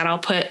something that I'll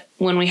put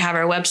when we have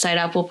our website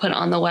up, we'll put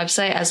on the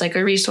website as like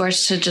a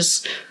resource to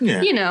just,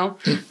 And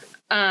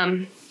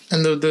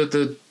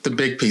the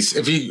big piece,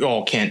 if you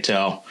all can't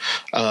tell,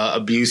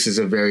 abuse is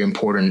a very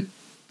important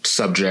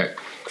subject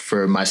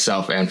for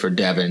myself and for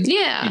Devin.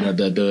 Yeah.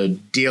 The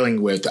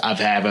dealing with, I've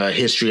had a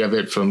history of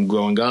it from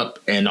growing up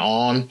and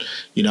on,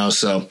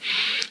 so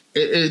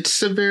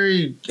it's a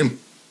very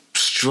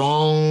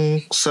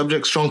strong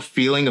subject, strong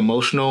feeling,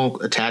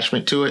 emotional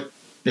attachment to it,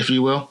 if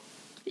you will.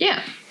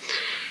 Yeah.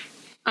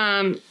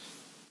 Yeah.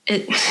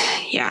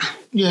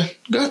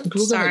 Go ahead.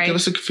 Give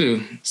us a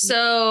few.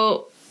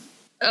 So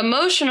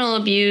emotional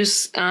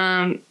abuse,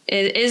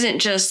 it isn't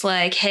just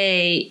like,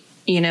 hey,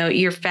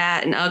 you're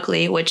fat and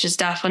ugly, which is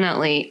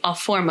definitely a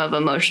form of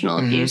emotional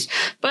abuse.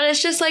 But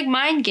it's just like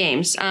mind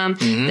games.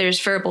 There's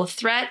verbal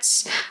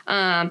threats,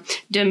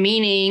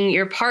 demeaning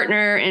your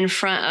partner in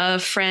front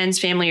of friends,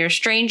 family, or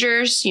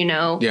strangers,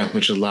 Yeah,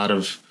 which is a lot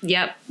of.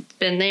 Yep,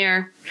 been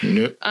there.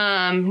 Yep.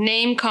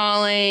 Name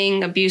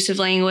calling, abusive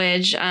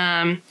language,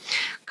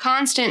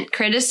 constant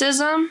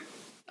criticism,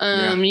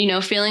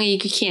 feeling you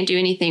can't do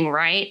anything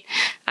right.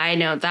 I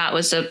know that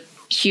was a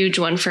huge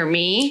one for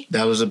me.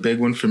 That was a big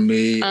one for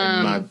me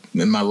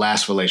in my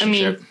last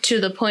relationship. To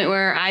the point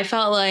where I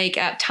felt like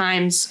at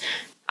times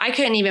I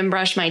couldn't even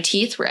brush my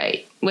teeth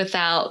right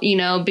without,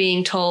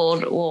 being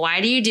told, well,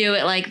 why do you do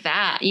it like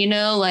that?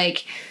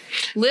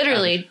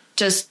 Literally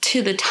just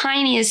to the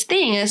tiniest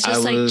thing. It's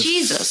just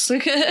Jesus.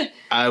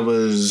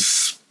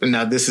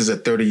 Now this is a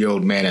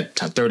 30-year-old man at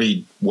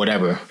 30,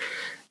 whatever.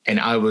 And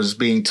I was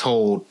being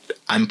told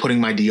I'm putting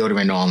my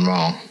deodorant on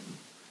wrong.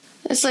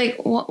 It's like,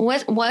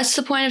 what's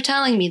the point of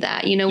telling me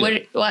that?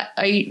 What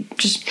are you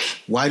just...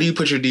 Why do you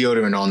put your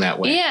deodorant on that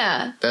way?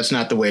 Yeah. That's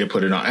not the way to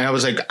put it on. And I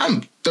was like,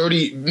 I'm 30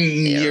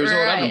 years old.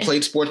 I haven't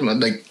played sports. I'm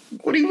like,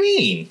 what do you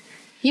mean?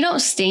 You don't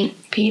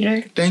stink,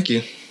 Peter. Thank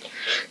you.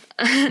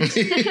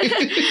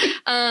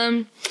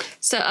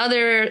 So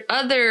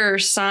other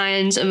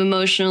signs of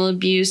emotional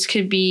abuse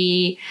could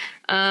be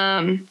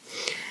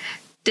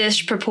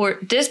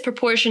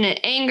disproportionate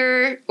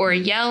anger or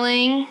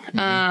yelling,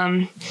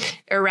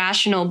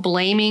 irrational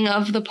blaming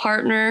of the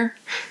partner.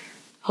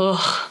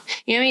 Oh,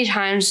 you know how many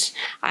times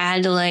I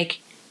had to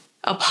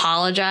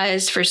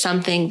apologize for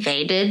something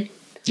they did?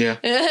 Yeah.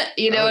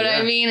 You know what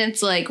I mean?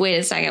 It's like, wait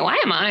a second,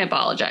 why am I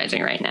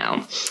apologizing right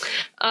now?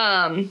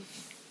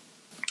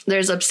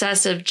 There's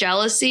obsessive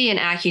jealousy and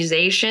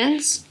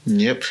accusations.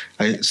 Yep.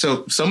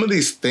 So some of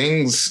these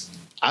things,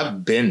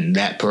 I've been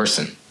that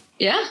person.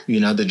 Yeah.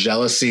 The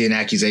jealousy and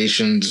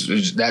accusations,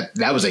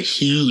 that was a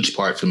huge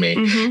part for me.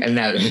 And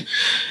that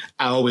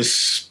I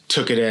always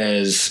took it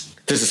as,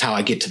 this is how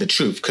I get to the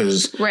truth,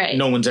 because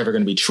no one's ever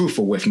going to be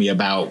truthful with me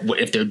about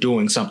if they're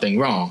doing something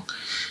wrong.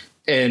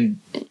 And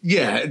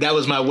yeah, that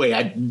was my way.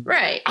 I'm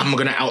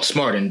going to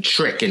outsmart and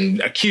trick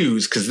and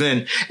accuse, because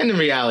then, and in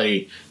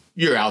reality,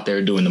 you're out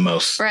there doing the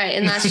most. Right.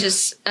 And that's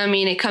just,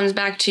 it comes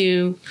back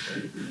to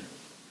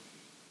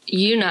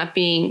you not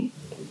being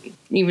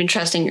even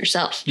trusting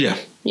yourself. Yeah.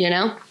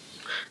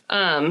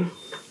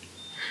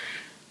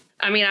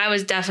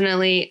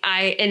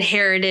 I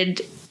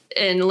inherited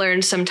and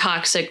learned some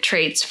toxic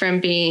traits from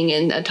being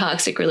in a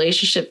toxic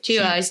relationship too.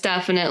 I was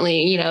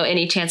definitely,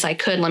 any chance I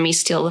could, let me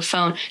steal the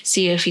phone,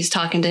 see if he's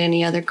talking to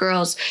any other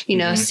girls,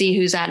 see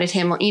who's at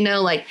him,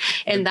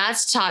 and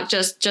that's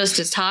just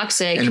as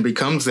toxic. And it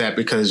becomes that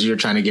because you're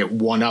trying to get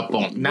one up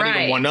on, not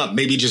even one up,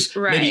 maybe just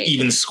maybe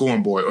even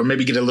scoreboard, or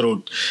maybe get a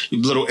little,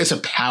 it's a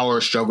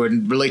power struggle,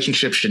 and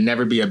relationships should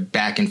never be a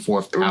back and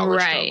forth power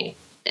struggle.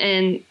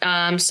 And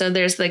so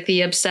there's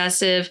the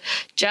obsessive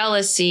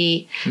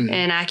jealousy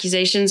and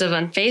accusations of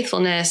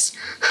unfaithfulness.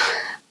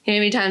 How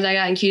many times I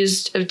got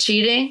accused of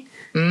cheating?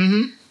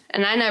 And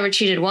I never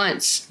cheated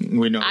once.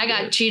 I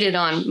got cheated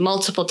on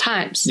multiple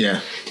times.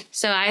 Yeah.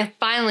 So I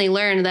finally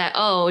learned that,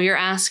 you're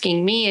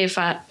asking me if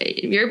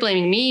you're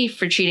blaming me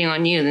for cheating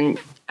on you. Then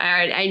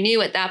I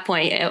knew at that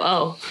point,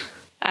 I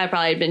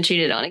probably had been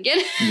cheated on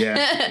again.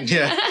 Yeah.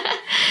 Yeah.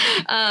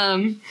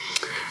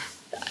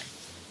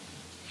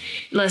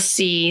 Let's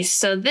see.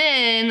 So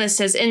then this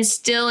says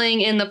instilling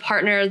in the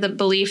partner the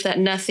belief that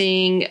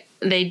nothing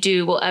they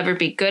do will ever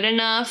be good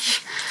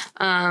enough.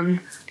 I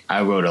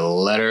wrote a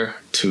letter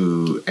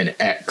to an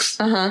ex,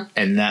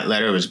 and that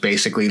letter was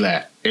basically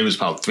that. It was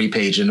about 3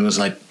 pages, and it was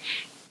like,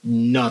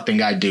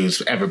 nothing I do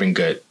has ever been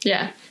good.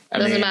 Yeah.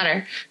 Doesn't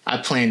matter. I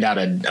planned out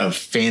a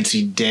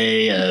fancy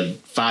day, a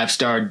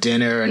 5-star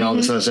dinner, and all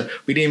this other stuff.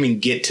 We didn't even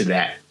get to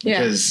that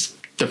because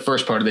the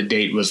first part of the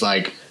date was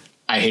like,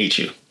 I hate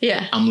you.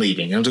 Yeah. I'm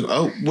leaving. And I was like,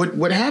 oh,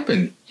 what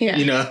happened? Yeah.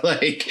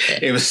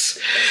 It was,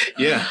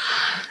 yeah.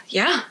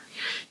 Yeah.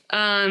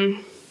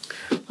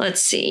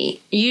 Let's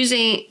see.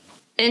 Using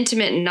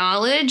intimate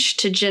knowledge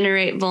to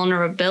generate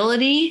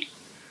vulnerability.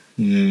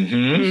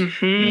 Listen,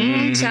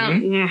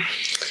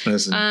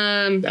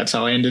 that's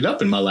how I ended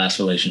up in my last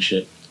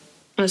relationship.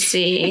 Let's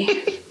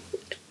see.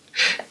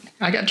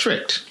 I got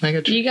tricked.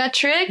 You got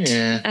tricked?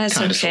 Yeah. That's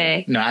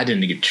okay. No, I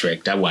didn't get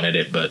tricked. I wanted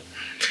it, but.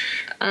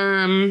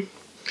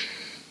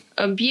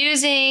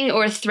 Abusing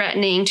or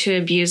threatening to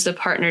abuse the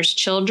partner's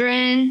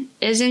children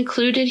is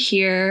included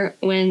here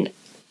when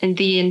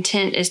the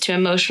intent is to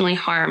emotionally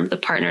harm the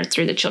partner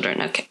through the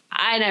children. Okay,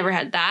 I never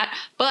had that,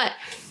 but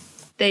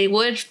they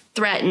would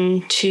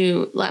threaten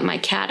to let my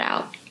cat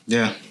out.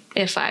 Yeah.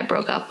 If I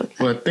broke up with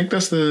them. Well, I think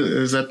is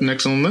that the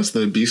next on the list?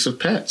 The abuse of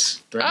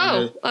pets.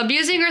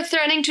 Abusing or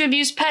threatening to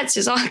abuse pets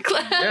is all.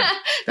 Yeah,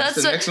 that's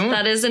the next one.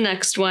 That is the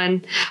next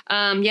one. So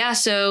I'm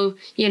gonna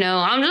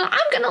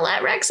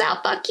let Rex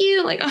out. Fuck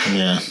you.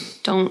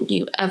 Don't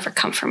you ever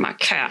come for my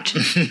cat.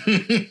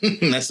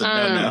 That's a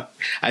no.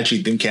 I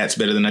treat them cats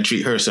better than I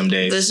treat her some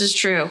days. This is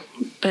true,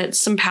 but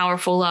some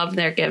powerful love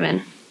they're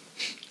given.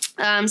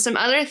 Some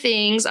other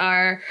things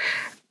are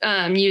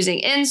using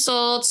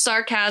insults,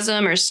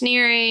 sarcasm, or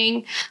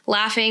sneering,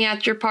 laughing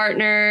at your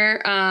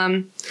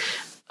partner,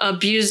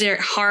 abusing,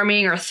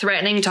 harming, or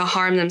threatening to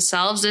harm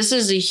themselves. This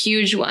is a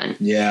huge one.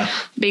 Yeah.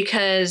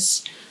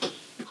 Because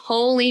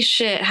holy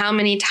shit, how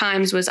many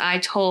times was I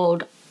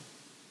told,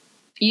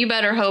 you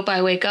better hope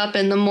I wake up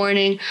in the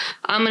morning,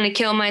 I'm going to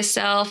kill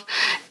myself.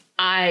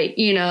 And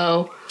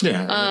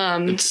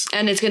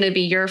it's going to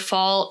be your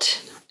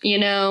fault.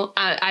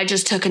 I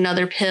just took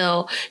another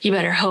pill. You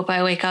better hope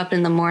I wake up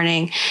in the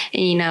morning.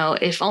 And,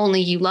 if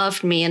only you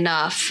loved me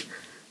enough.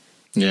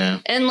 Yeah.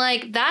 And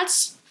like,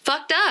 that's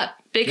fucked up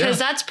because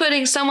that's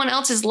putting someone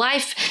else's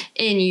life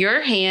in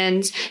your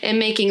hands and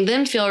making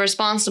them feel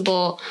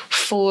responsible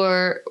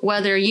for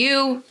whether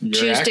your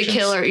choose actions. To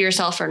kill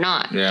yourself or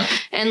not. Yeah.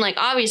 And like,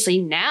 obviously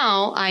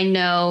now I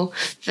know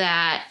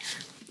that,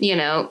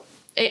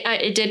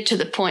 it got to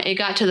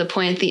the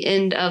point at the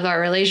end of our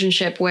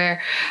relationship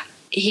where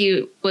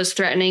he was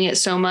threatening it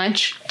so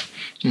much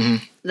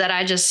that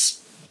I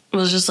just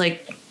was just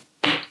like,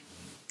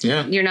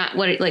 you're not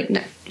what it like.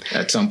 No.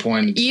 At some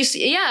point,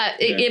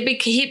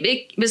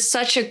 it was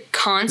such a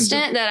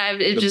constant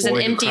that it was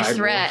an empty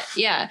threat.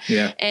 Yeah.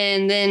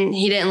 And then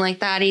he didn't like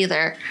that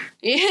either.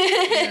 But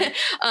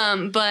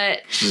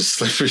it's a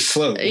slippery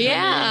slope.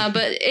 Yeah,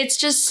 but it's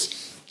just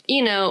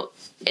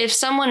if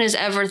someone is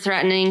ever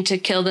threatening to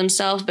kill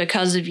themselves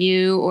because of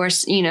you, or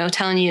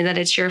telling you that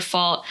it's your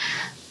fault,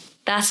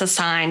 that's a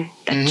sign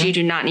that you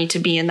do not need to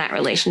be in that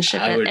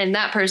relationship. And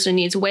that person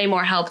needs way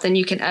more help than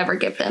you can ever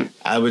give them.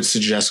 I would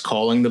suggest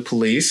calling the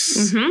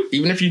police,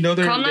 even if you know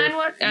they're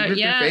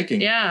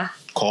faking. Yeah.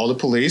 Call the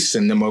police,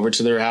 send them over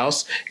to their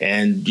house,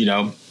 and,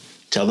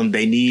 tell them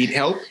they need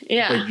help,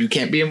 but you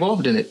can't be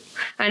involved in it.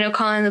 I know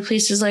calling the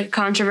police is like a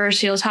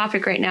controversial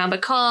topic right now,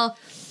 but call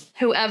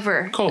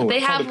whoever. They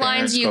have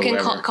lines you can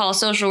call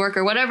social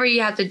worker, whatever you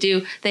have to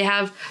do.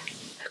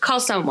 Call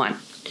someone.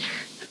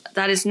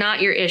 That is not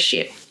your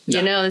issue.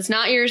 No. It's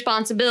not your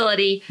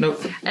responsibility.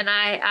 Nope. And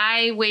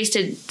I don't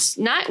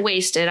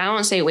want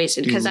to say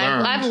wasted because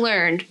I've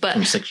learned, but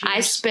I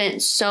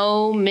spent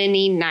so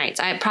many nights.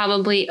 I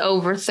probably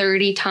over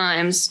 30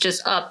 times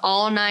just up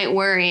all night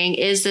worrying,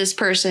 is this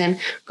person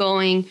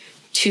going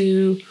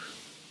to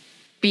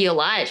be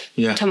alive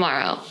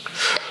tomorrow?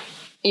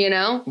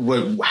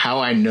 How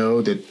I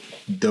know that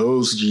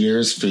those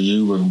years for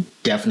you were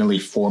definitely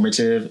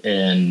formative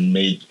and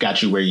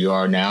got you where you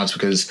are now is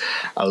because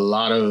a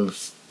lot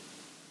of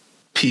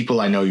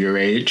people I know your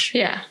age,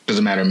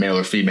 doesn't matter male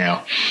or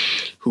female,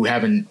 who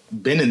haven't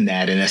been in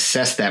that and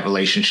assessed that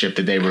relationship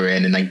that they were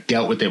in and like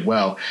dealt with it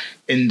well,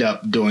 end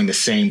up doing the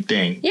same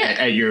thing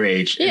at your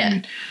age.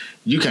 And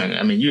you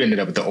you ended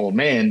up with the old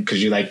man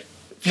because you're like,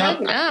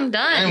 no, I'm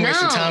done. I ain't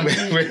wasting time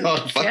with all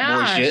the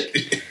fuckboy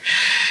shit.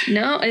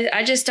 No,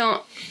 I just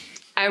don't.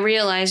 I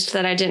realized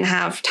that I didn't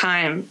have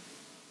time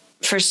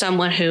for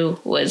someone who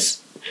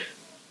was,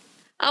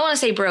 I want to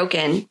say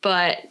broken,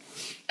 but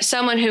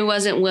someone who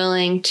wasn't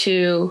willing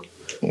to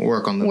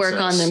work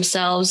on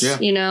themselves. Yeah.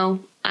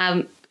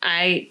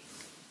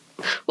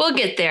 We'll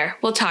get there.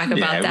 We'll talk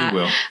about that.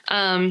 We will.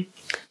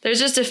 There's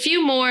just a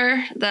few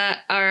more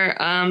that are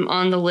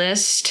on the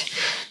list.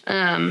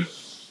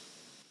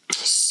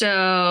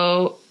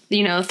 So,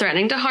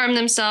 threatening to harm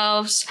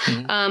themselves.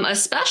 A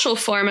special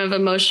form of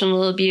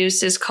emotional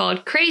abuse is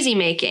called crazy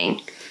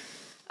making.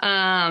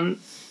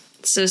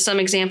 So some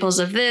examples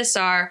of this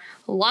are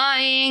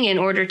lying in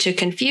order to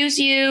confuse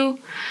you,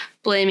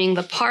 blaming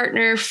the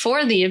partner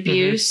for the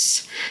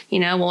abuse.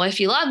 Well, if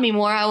you loved me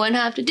more, I wouldn't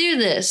have to do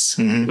this.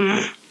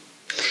 And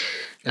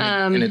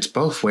it's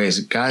both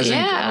ways, guys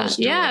and girls.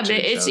 But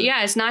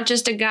it's not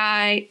just a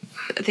guy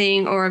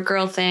thing or a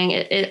girl thing.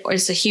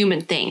 It's a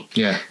human thing.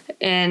 Yeah.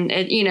 And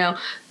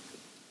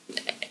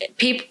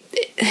people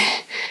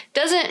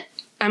doesn't.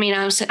 I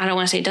don't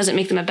want to say it doesn't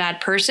make them a bad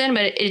person,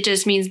 but it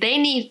just means they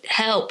need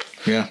help.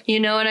 Yeah. You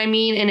know what I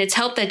mean? And it's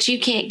help that you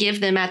can't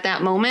give them at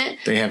that moment.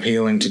 They have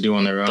healing to do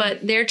on their own.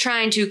 But they're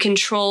trying to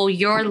control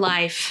your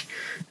life.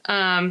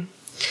 Another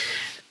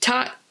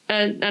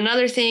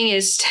thing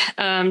is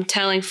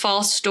telling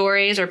false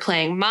stories or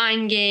playing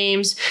mind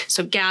games.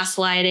 So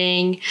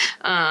gaslighting,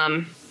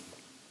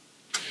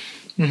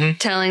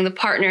 telling the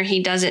partner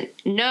he doesn't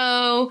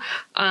know,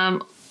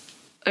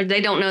 or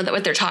they don't know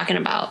what they're talking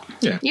about.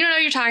 Yeah. You don't know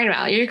what you're talking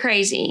about. You're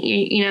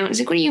crazy. It's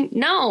like, what do you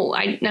know?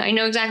 I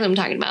know exactly what I'm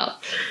talking about.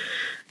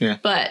 Yeah.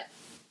 But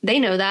they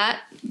know that.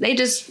 They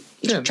just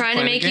trying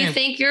to make you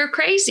think you're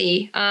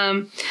crazy.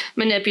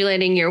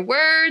 Manipulating your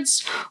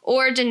words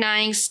or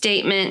denying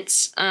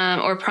statements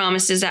or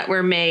promises that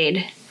were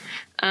made.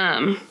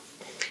 And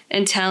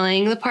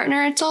telling the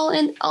partner it's all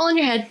in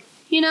your head.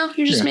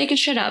 You're just making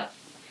shit up.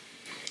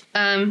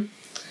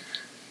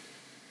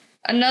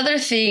 Another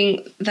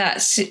thing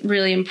that's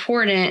really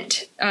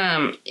important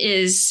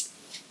is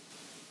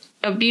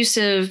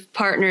abusive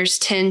partners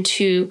tend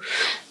to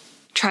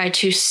try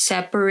to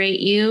separate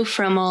you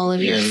from all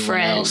of your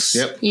friends.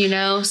 Yep.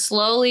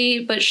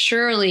 Slowly but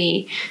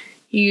surely,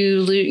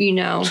 you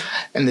know.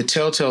 And the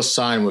telltale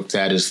sign with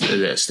that is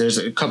this. There's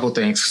a couple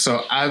things.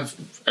 So I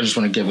just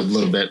want to give a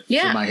little bit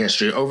of my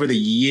history. Over the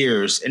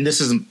years, and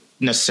this isn't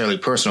necessarily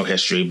personal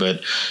history,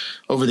 but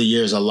over the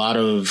years, a lot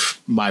of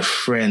my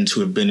friends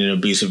who have been in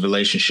abusive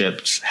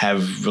relationships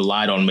have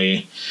relied on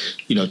me,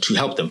 to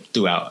help them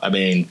throughout. I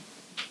mean,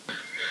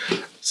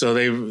 so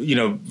they,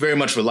 very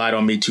much relied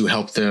on me to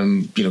help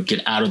them,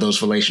 get out of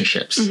those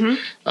relationships.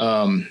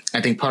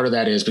 I think part of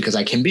that is because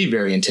I can be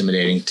very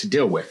intimidating to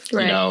deal with,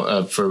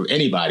 for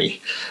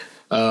anybody.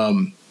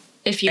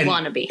 If you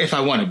want to be. If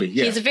I want to be,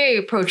 yeah. He's a very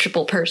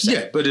approachable person.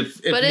 Yeah, but if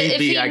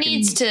he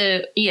needs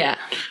to,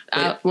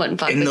 I wouldn't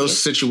fuck with you. In those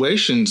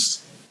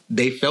situations,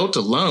 they felt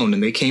alone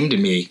and they came to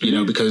me,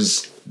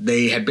 because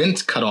they had been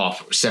cut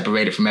off,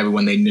 separated from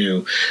everyone they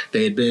knew.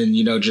 They had been,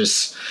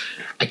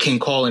 I can't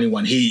call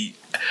anyone.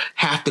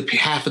 Half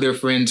of their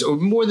friends, or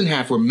more than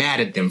half, were mad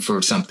at them for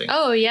something.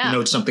 Oh,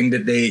 yeah. Something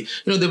that they,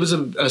 there was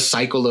a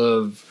cycle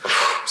of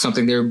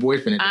something their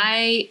boyfriend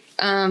had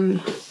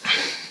done.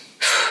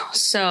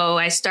 So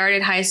I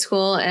started high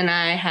school and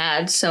I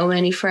had so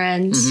many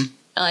friends.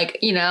 Like,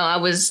 I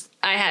was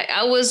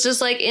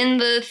just like in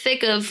the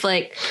thick of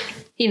like,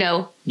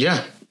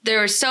 Yeah. There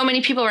were so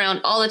many people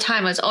around all the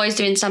time. I was always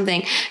doing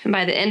something. And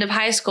by the end of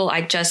high school,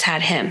 I just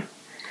had him.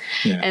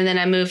 Yeah. And then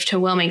I moved to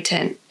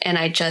Wilmington and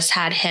I just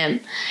had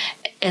him.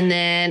 And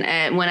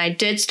then when I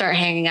did start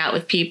hanging out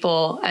with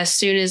people, as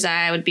soon as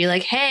I would be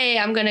like, hey,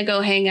 I'm going to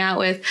go hang out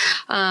with,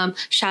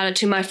 shout out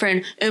to my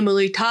friend,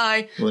 Emily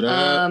Ty. What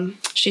up?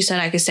 She said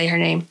I could say her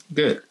name.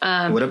 Good.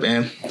 What up,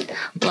 Em?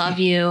 Love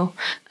you.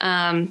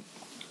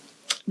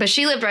 But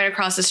she lived right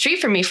across the street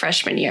from me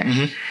freshman year.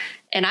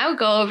 And I would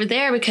go over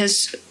there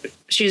because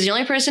she was the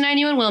only person I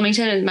knew in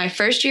Wilmington. It was my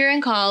first year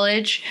in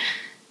college.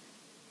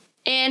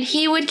 And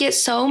he would get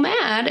so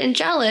mad and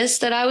jealous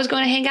that I was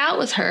going to hang out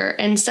with her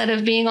instead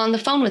of being on the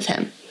phone with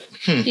him.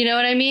 You know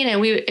what I mean?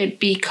 And it'd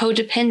be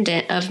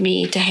codependent of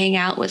me to hang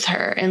out with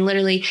her and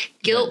literally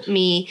guilt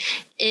me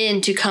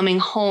into coming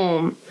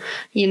home,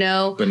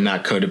 But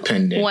not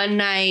codependent. One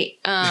night,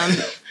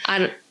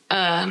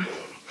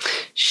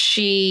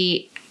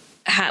 she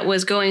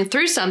was going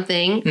through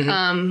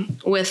something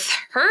with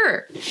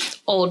her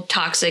old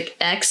toxic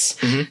ex.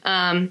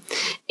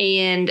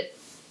 And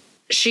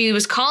she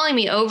was calling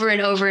me over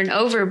and over and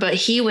over, but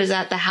he was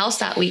at the house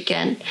that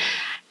weekend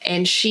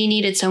and she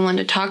needed someone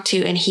to talk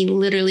to. And he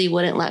literally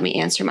wouldn't let me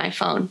answer my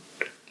phone.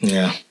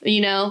 Yeah.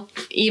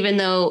 Even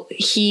though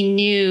he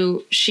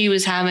knew she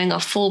was having a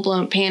full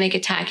blown panic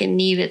attack and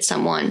needed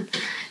someone.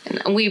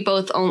 And we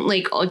both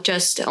only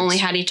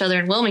had each other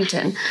in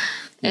Wilmington.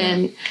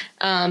 Yeah.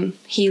 And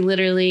he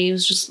literally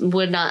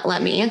would not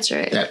let me answer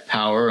it. That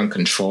power and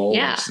control.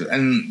 Yeah.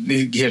 And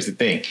here's the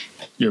thing.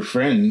 Your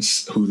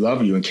friends who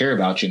love you and care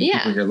about you and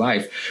people in your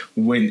life,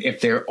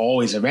 if they're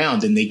always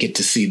around, then they get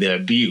to see the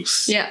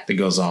abuse that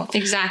goes on.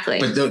 Exactly.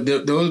 But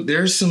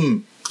there's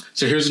some...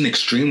 So here's an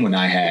extreme one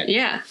I had.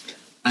 Yeah.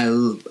 I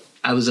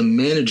was a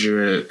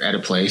manager at a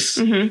place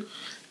and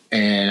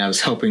I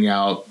was helping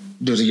out.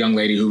 There was a young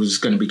lady who was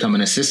going to become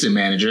an assistant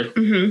manager,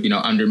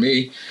 under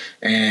me.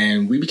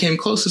 And we became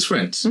close as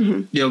friends.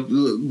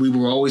 We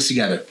were always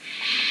together.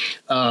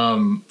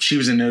 She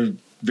was in a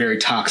very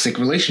toxic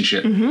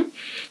relationship.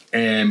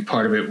 And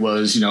part of it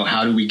was,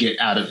 how do we get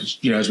out of,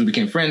 as we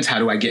became friends, how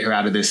do I get her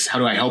out of this? How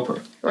do I help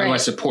her? How do I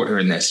support her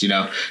in this?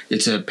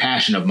 It's a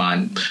passion of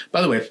mine.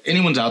 By the way, if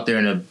anyone's out there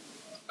in an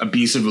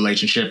abusive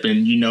relationship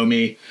and you know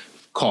me,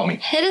 call me.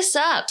 Hit us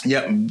up.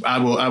 Yep. I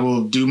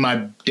will do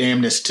my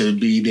damnedest to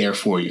be there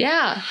for you.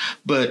 Yeah.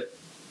 But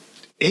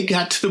it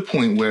got to the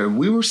point where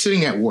we were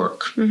sitting at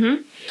work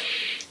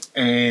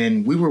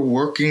and we were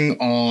working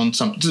on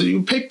some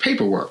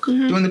paperwork,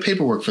 doing the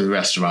paperwork for the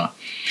restaurant.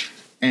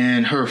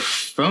 And her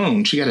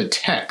phone, she got a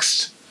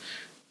text.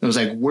 It was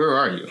like, where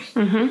are you?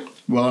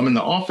 Well, I'm in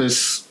the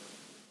office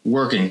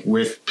working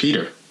with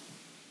Peter.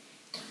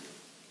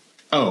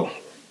 Oh,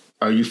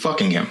 are you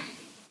fucking him?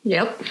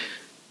 Yep.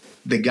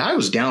 The guy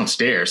was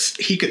downstairs.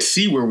 He could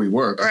see where we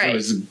were. Right. It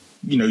was,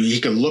 he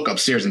could look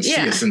upstairs and see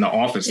us in the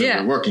office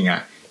that we're working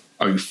at.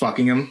 Are you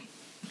fucking him?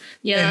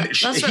 Yeah,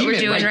 that's what we're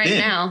doing right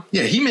now.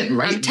 Yeah, he meant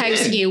right I'm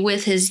texting you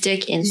with his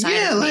dick inside.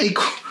 Yeah, of me.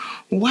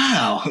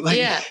 Wow.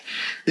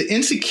 The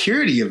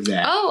insecurity of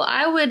that. Oh,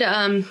 I would,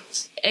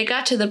 it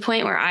got to the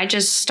point where I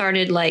just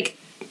started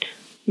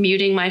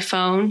muting my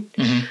phone.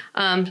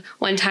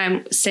 One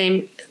time,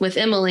 same with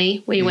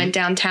Emily, we went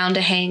downtown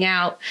to hang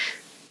out.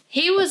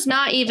 He was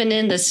not even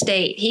in the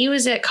state. He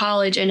was at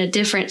college in a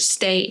different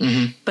state.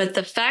 But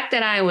the fact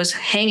that I was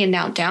hanging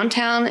out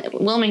downtown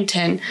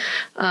Wilmington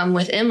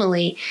with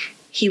Emily,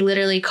 he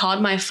literally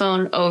called my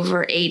phone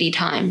over 80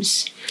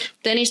 times.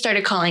 Then he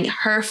started calling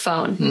her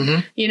phone. Mm-hmm.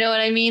 You know what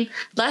I mean?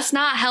 That's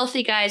not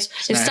healthy, guys.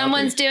 If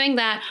someone's doing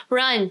that,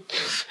 run.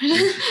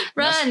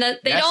 Run.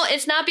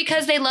 It's not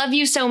because they love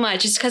you so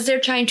much. It's because they're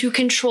trying to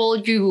control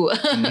you.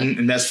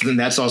 And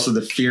that's also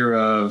the fear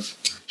of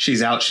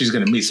she's out, she's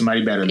going to meet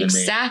somebody better than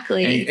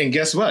exactly. me. And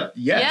guess what?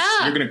 Yes,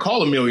 you're going to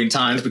call a million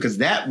times because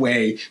that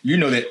way you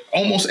know that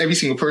almost every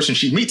single person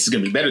she meets is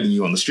going to be better than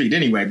you on the street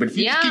anyway. But if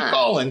you just keep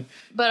calling.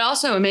 But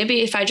also maybe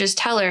if I just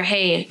tell her,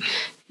 hey,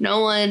 no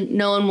one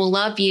will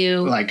love you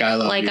like I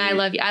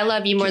love you. I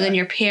love you more than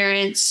your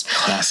parents.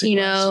 Classic, you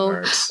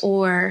know,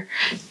 or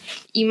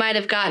you might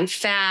have gotten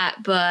fat,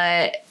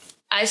 but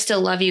I still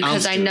love you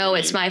because I know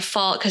it's my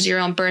fault because you're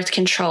on birth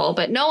control,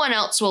 but no one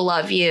else will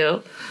love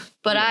you.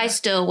 But I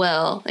still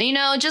will. You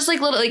know, just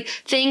like little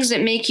things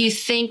that make you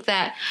think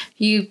that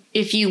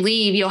if you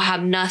leave, you'll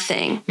have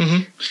nothing.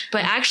 Mm-hmm.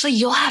 But actually,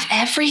 you'll have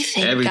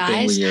everything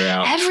guys. When you're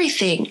out.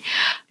 Everything.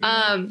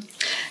 Yeah.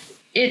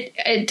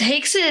 It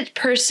takes a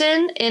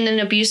person in an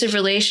abusive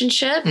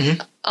relationship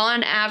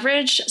on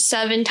average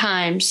 7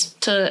 times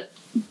to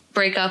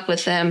break up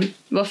with them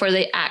before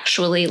they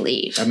actually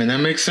leave. I mean, that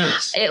makes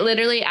sense. I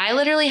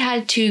literally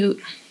had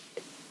to.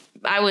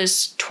 I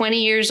was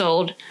 20 years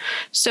old,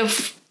 so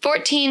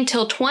 14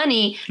 till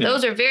 20,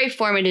 those are very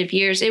formative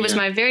years. It was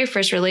my very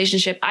first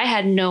relationship. I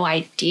had no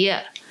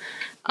idea.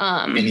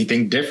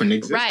 Anything different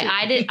existed.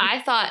 Right.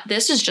 I thought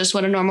this is just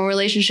what a normal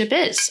relationship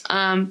is.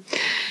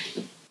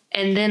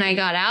 And then I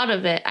got out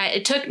of it.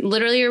 It took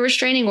literally a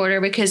restraining order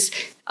because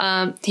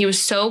he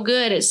was so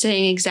good at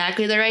saying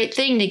exactly the right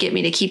thing to get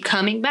me to keep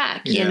coming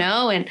back, you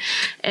know?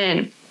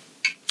 And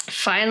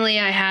finally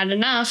I had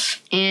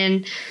enough.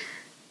 And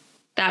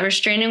that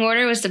restraining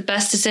order was the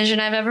best decision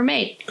I've ever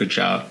made. Good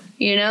job.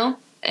 You know?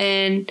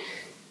 And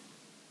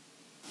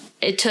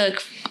it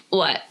took,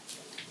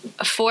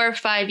 4 or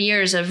 5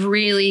 years of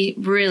really,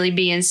 really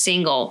being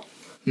single.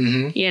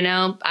 Mm-hmm. You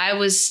know? I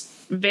was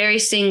very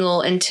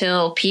single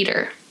until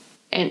Peter.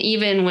 And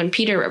even when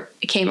Peter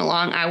came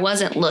along, I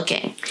wasn't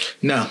looking.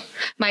 No.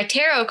 My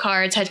tarot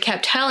cards had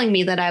kept telling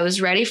me that I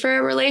was ready for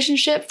a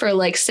relationship for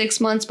 6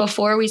 months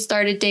before we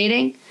started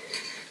dating.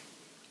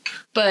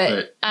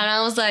 And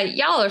I was like,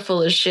 y'all are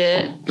full of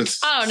shit.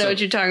 I don't know what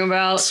you're talking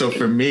about. So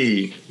for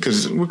me,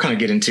 because we're kind of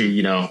getting into,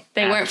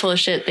 They weren't full of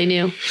shit. They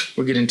knew.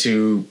 We'll get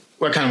into,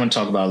 I kind of want to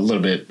talk about a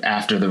little bit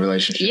after the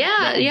relationship.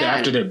 Yeah.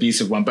 After the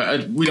abusive one.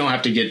 But we don't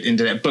have to get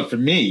into that. But for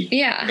me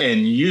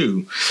and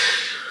you,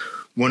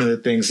 one of the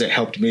things that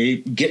helped me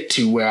get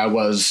to where I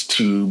was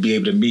to be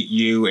able to meet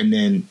you and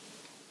then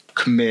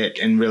commit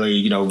and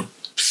really,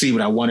 see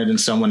what I wanted in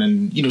someone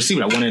and, see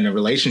what I wanted in a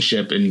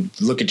relationship and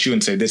look at you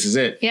and say, this is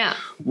it. Yeah.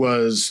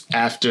 Was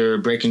after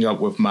breaking up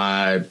with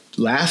my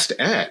last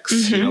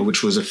ex,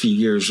 which was a few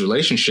years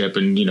relationship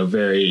and,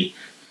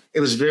 it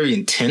was very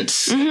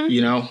intense,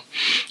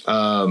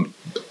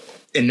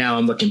 and now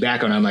I'm looking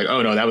back on it, I'm like,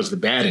 oh no, that was the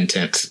bad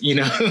intense,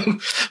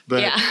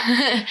 But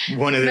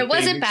one of the it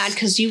wasn't bad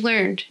because you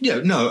learned. Yeah,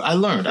 no, I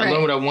learned. Right. I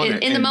learned what I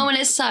wanted. In the moment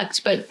it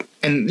sucked, but.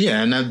 And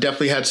I've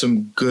definitely had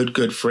some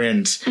good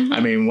friends. Mm-hmm. I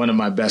mean, one of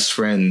my best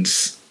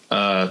friends,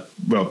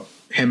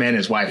 him and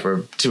his wife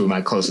are 2 of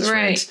my closest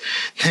friends.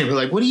 They were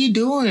like, what are you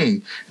doing?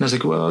 And I was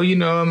like, well,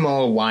 I'm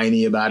all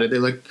whiny about it. They're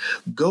like,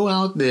 go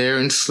out there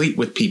and sleep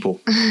with people.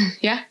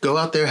 Yeah. Go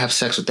out there, have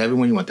sex with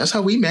everyone you want. That's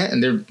how we met.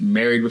 And they're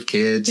married with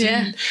kids.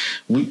 Yeah.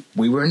 And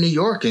we were in New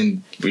York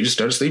and we just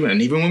started sleeping.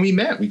 And even when we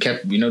met, we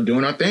kept,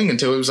 doing our thing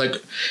until it was like,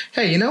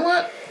 hey, you know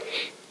what?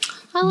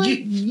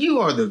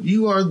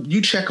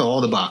 You check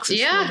all the boxes.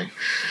 Yeah. For me.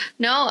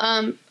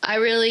 No,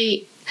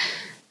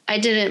 I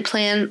didn't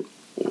plan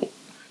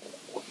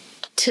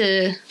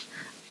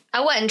I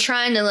wasn't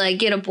trying to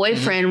get a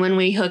boyfriend when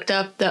we hooked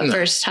up that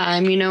first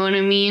time. You know what I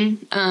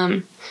mean?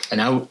 And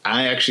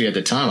I actually at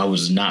the time I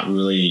was not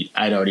really.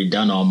 I'd already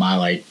done all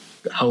my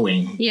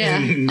hoeing. Yeah.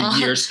 In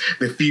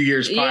the few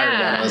years prior to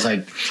that, I was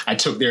like, I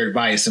took their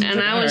advice and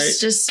I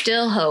was just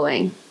still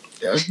hoeing.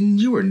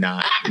 You were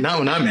not. Not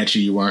when I met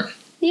you. You weren't.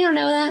 You don't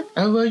know that?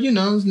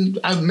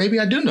 Well, maybe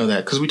I do know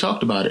that because we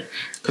talked about it.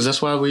 Because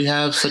that's why we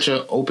have such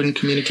an open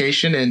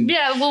communication. And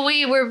yeah, well,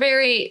 we were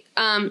very...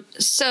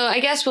 so I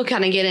guess we'll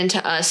kind of get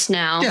into us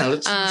now. Yeah,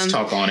 let's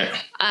talk on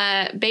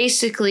it.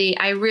 Basically,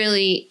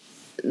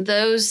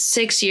 those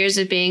 6 years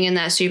of being in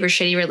that super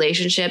shitty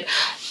relationship,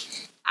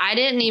 I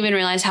didn't even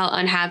realize how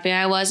unhappy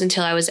I was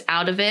until I was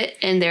out of it.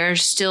 And there are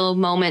still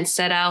moments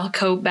that I'll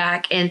go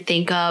back and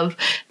think of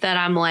that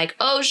I'm like,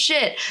 oh,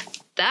 shit.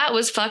 That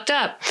was fucked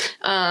up.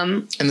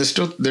 And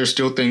there's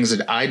still things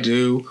that I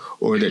do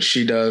or that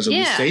she does or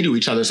we say to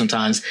each other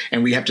sometimes,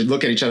 and we have to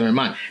look at each other in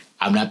mind.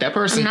 I'm not that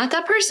person. I'm not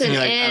that person. And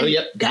you're like, oh,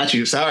 yep, got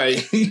you.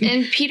 Sorry.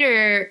 And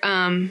Peter,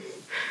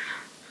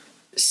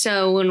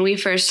 so when we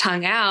first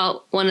hung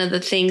out, one of the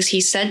things he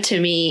said to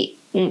me,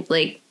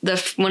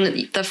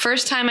 the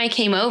first time I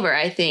came over,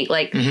 I think,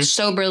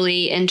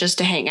 soberly and just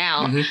to hang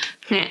out.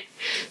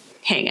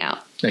 Hang out.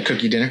 That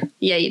cookie dinner?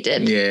 Yeah, you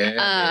did.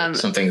 Yeah.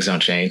 Some things don't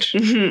change.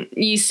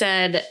 You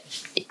said,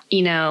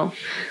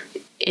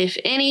 if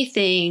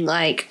anything,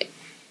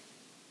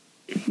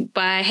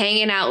 by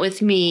hanging out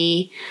with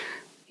me,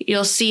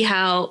 you'll see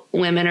how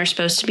women are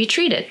supposed to be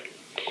treated.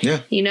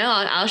 Yeah. You know,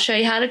 I'll show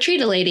you how to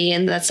treat a lady,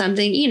 and that's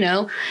something, you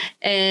know,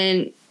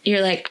 and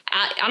you're like,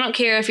 I don't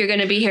care if you're going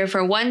to be here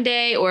for one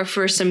day or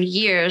for some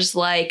years,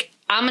 like,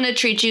 I'm going to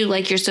treat you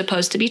like you're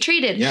supposed to be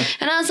treated. Yeah.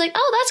 And I was like,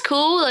 oh, that's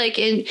cool. Like,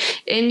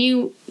 and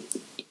you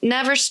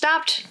never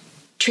stopped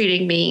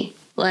treating me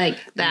like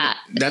that.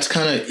 That's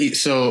kind of,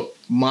 so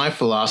my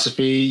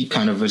philosophy,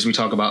 kind of as we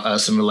talk about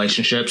us and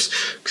relationships,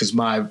 because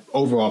my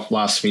overall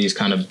philosophy is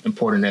kind of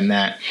important in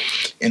that,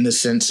 in the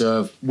sense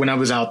of when I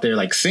was out there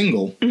like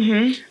single,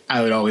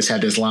 I would always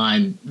have this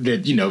line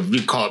that, you know,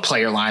 we call it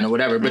player line or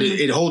whatever, but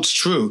it holds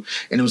true.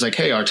 And it was like,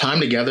 hey, our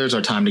time together is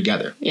our time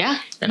together. Yeah.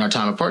 And our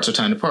time apart is our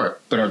time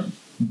apart. But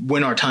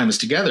when our time is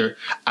together,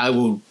 I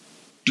will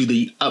do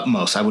the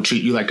utmost. I would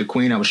treat you like a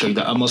queen. I would show you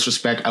the utmost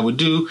respect. I would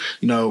do,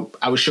 you know,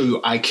 I would show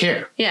you I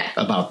care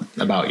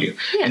about you.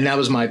 Yeah. And that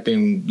was my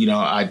thing. You know,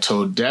 I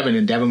told Devin,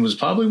 and Devin was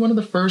probably one of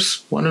the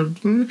first,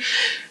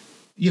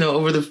 you know,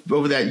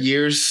 over that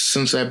years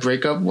since that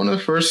breakup, one of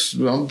the first,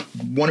 well,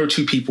 one or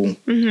two people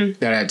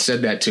that I had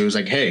said that to. It was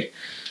like, hey,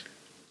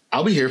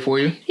 I'll be here for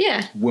you.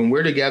 Yeah. When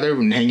we're together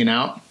and hanging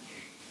out,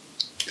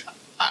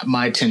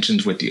 my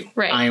attention's with you.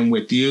 Right. I am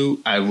with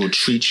you. I will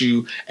treat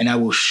you, and I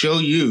will show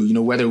you, you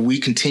know, whether we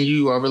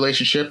continue our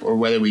relationship or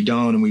whether we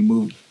don't and we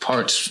move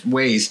parts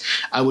ways,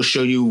 I will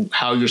show you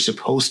how you're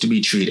supposed to be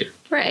treated.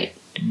 Right.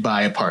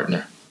 By a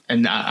partner.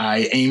 And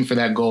I aim for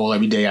that goal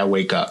every day I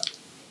wake up.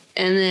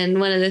 And then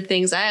one of the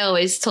things I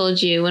always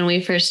told you when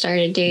we first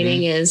started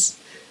dating is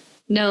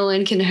no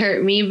one can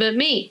hurt me but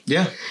me.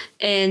 Yeah.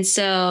 And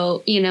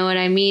so, you know what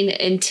I mean?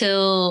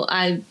 Until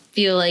I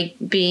feel like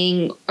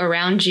being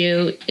around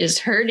you is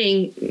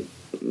hurting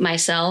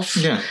myself.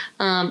 Yeah.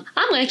 I'm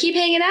going to keep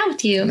hanging out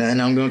with you.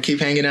 And I'm going to keep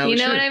hanging out with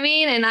you. You know what I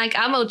mean? And like,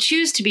 I will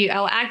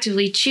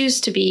actively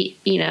choose to be,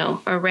 you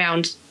know,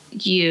 around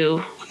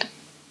you.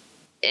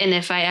 And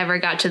if I ever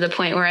got to the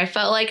point where I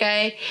felt like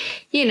I,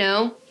 you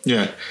know.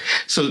 Yeah.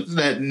 So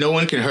that no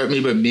one can hurt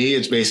me but me,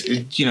 it's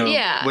basically, you know,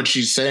 what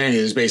she's saying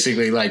is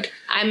basically like.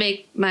 I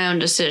make my own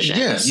decisions.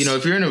 Yeah. You know,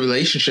 if you're in a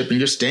relationship and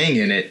you're staying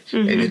in it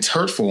and it's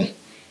hurtful.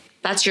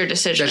 That's your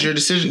decision. That's your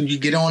decision. You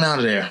get on out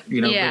of there. You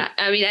know. Yeah.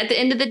 I mean, at the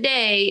end of the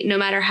day, no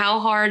matter how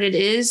hard it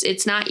is,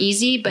 it's not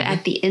easy. But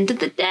at the end of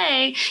the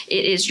day,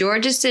 it is your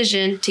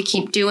decision to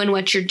keep doing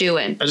what you're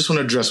doing. I just want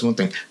to address one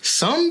thing.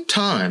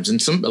 Sometimes,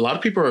 and a lot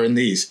of people are in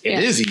these,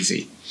 it is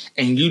easy.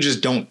 And you just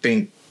don't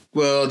think,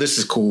 well, this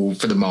is cool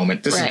for the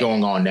moment. This is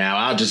going on now.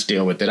 I'll just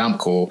deal with it. I'm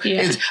cool.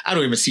 Yeah. I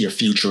don't even see a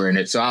future in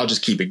it. So I'll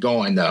just keep it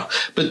going, though.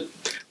 But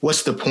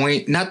what's the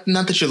point? Not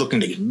that you're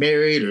looking to get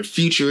married or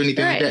future or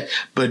anything like that,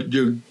 but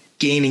you're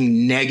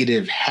gaining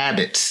negative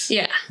habits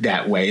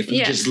that way if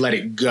you just let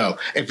it go.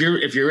 If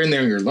you're in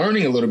there and you're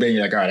learning a little bit and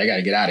you're like, all right, I got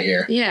to get out of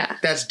here. Yeah.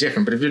 That's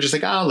different. But if you're just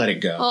like, I'll let it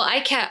go. Well,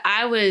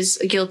 I was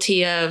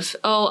guilty of,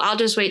 I'll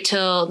just wait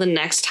till the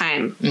next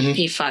time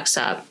he fucks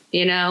up,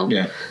 you know?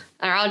 Yeah.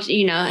 Or I'll,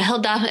 you know,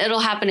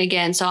 it'll happen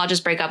again. So I'll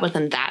just break up with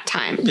him that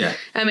time. Yeah.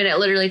 I mean, it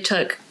literally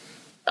took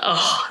a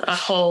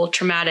whole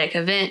traumatic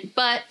event,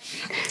 but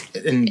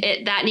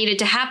that needed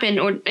to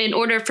happen in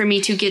order for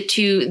me to get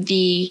to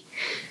the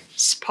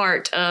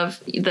part of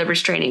the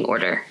restraining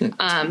order.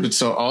 But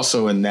so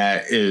also in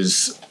that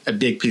is a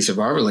big piece of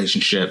our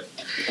relationship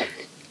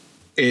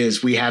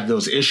is we have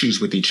those issues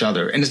with each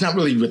other. And it's not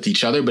really with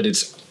each other, but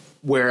it's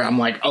where I'm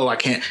like,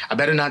 I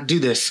better not do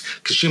this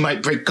because she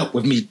might break up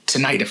with me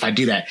tonight if I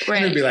do that. Right.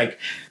 And it'd be like,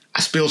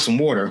 I spilled some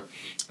water.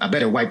 I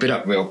better wipe it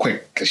up real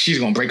quick because she's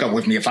going to break up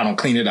with me if I don't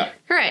clean it up.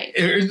 Right.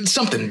 It's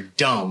something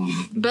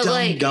dumb. But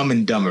dumb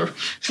and dumber.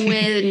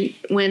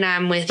 When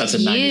I'm with you. That's a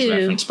 90s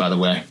reference, by the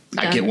way.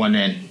 I get one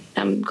in.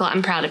 I'm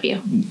proud of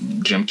you.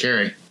 Jim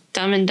Carrey.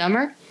 Dumb and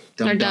Dumber?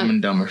 Dumb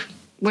and Dumber.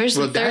 Where's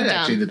the third that's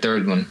actually the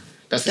third one.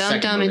 That's the second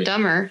movie. Dumb and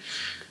Dumber.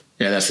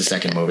 Yeah, that's the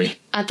second movie.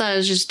 I thought it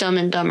was just Dumb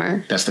and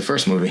Dumber. That's the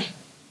first movie.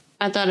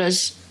 I thought it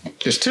was...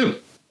 There's two.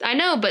 I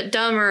know, but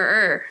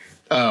Dumber.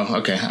 Oh,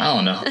 okay. I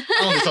don't know.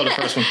 I only saw the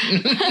first one.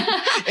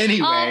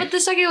 Anyway. Oh, but the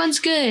second one's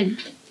good.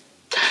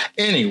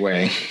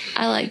 Anyway.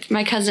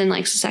 My cousin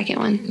likes the second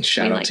one.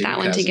 Shout out to that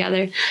one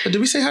together. But did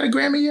we say hi to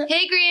Grammy yet?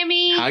 Hey,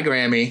 Grammy. Hi,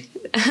 Grammy.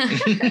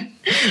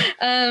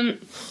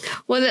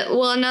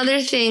 Well,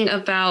 another thing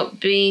about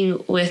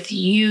being with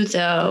you,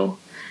 though,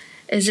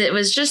 is it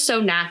was just so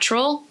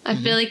natural. I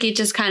feel like it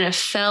just kind of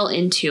fell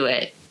into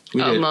it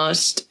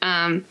almost.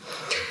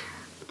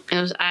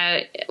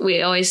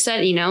 We always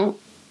said, you know,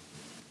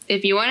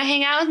 if you want to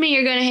hang out with me,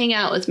 you're going to hang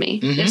out with me.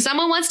 If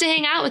someone wants to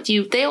hang out with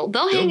you, they'll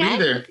hang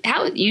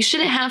out. You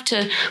shouldn't have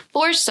to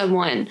force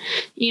someone,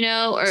 you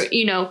know, or,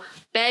 you know,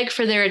 beg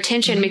for their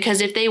attention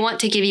because if they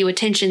want to give you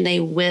attention, they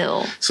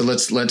will. So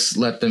let's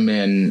let them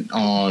in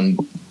on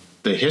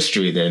the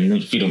history then,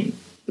 if you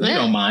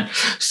don't mind.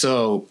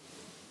 So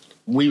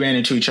we ran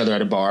into each other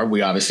at a bar.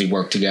 We obviously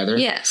worked together.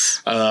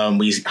 Yes.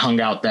 We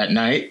hung out that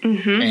night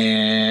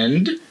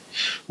and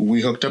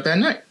we hooked up that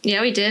night.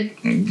 Yeah, we did.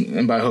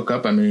 And by hook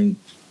up, I mean,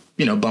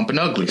 you know, bumping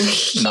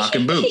uglies,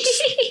 knocking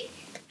boots.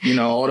 you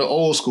know, all the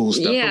old school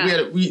stuff.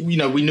 Yeah. But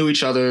we knew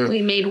each other.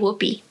 We made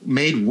whoopee.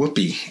 Made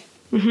whoopee.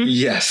 Mm-hmm.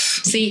 Yes.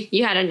 See,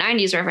 you had a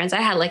 90s reference.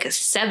 I had like a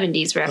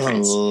 70s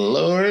reference. Oh,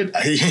 Lord.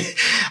 I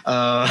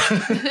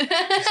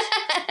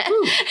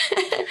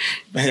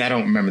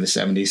don't remember the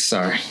 70s.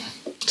 Sorry.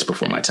 It's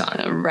before my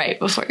time. Right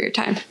before your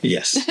time.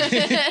 Yes.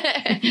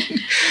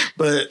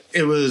 But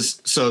it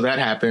was, so that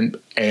happened.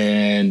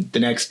 And the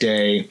next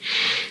day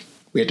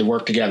we had to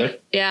work together.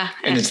 Yeah.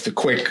 And it's the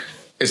quick,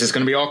 is this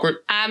going to be awkward?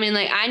 I mean,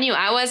 like, I knew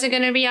I wasn't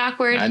going to be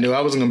awkward. I knew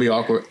I wasn't going to be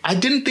awkward. I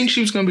didn't think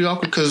she was going to be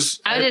awkward because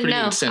I didn't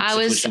know. I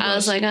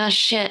was like, oh,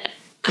 shit.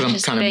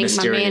 Because I'm kind of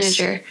mysterious.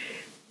 My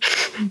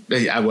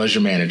manager. I was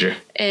your manager.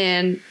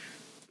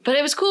 But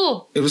it was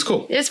cool. It was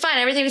cool. It was fine.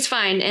 Everything was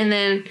fine. And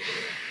then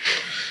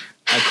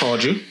I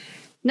called you.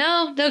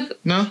 No.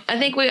 I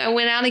think I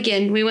went out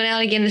again. We went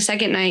out again the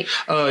second night.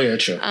 Oh yeah,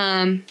 true.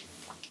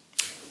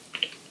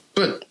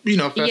 But you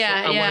know,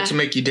 I wanted to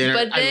make you dinner.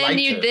 But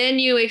then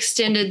you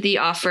extended the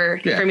offer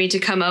for me to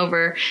come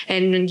over,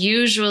 and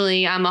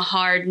usually I'm a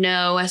hard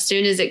no. As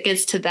soon as it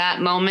gets to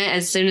that moment,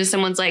 as soon as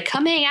someone's like,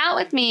 "Come hang out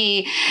with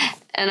me,"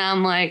 and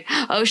I'm like,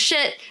 "Oh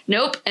shit,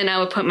 nope," and I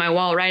would put my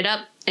wall right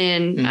up,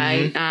 and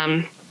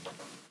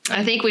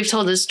I think we've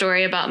told this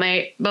story about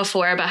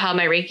how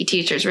my Reiki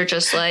teachers were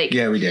just like,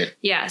 yeah, we did.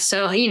 Yeah.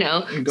 So, you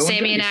know,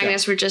 Sammy and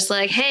Agnes were just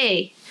like,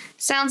 hey,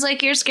 sounds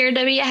like you're scared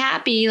to be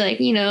happy. Like,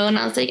 you know, and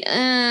I was like,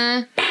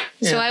 Yeah.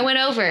 So I went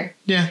over.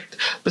 Yeah.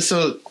 But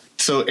so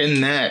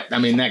in that, I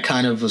mean, that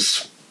kind of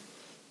was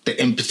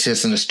the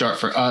impetus and the start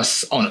for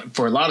us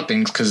for a lot of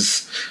things.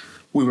 'Cause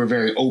we were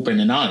very open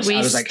and honest. We I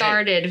was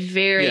started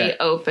very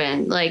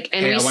open, like,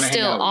 and we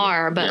still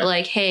are, but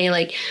like, hey,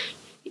 like,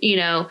 you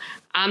know,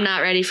 I'm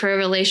not ready for a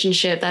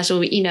relationship. That's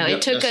what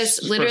it took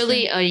us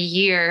literally a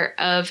year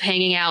of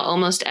hanging out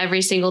almost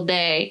every single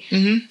day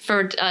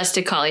for us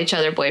to call each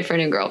other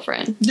boyfriend and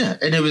girlfriend. Yeah.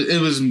 And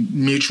it was a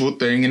mutual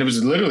thing. And it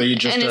was literally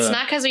just, and it's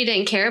not because we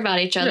didn't care about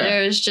each other.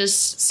 It was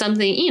just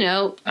something, you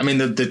know. I mean,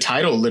 the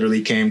title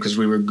literally came because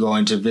we were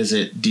going to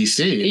visit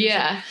DC.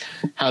 Yeah.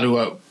 How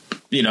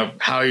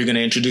are you going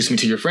to introduce me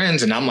to your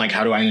friends? And I'm like,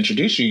 how do I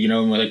introduce you? You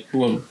know, and we're like,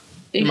 well,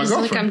 you're my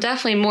girlfriend. Like, I'm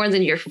definitely more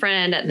than your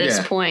friend at this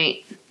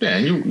point. Yeah,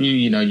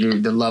 and you're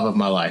the love of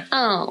my life.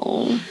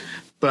 Oh.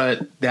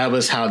 But that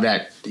was how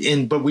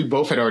but we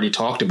both had already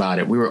talked about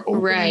it. We were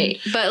open. Right.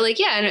 But like,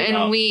 yeah,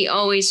 and we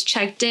always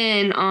checked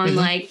in on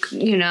like,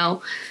 you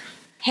know,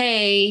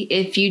 hey,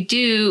 if you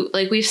do,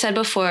 like we've said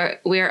before,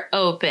 we're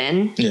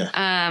open. Yeah.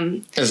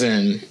 As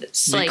in,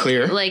 be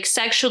clear. Like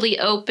sexually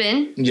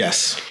open.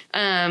 Yes.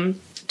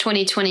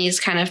 2020 has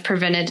kind of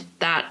prevented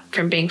that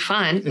from being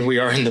fun. We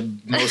are in the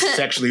most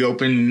sexually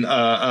open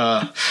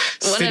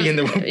city in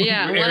the world.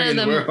 Yeah, one of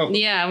them. World.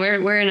 Yeah,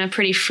 we're in a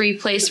pretty free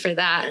place for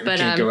that. But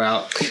we can't go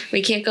out.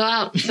 We can't go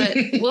out, but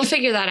we'll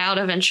figure that out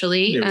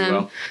eventually. Yeah, we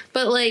will.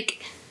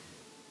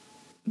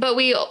 But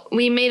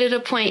we made it a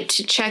point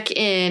to check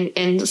in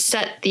and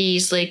set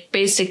these like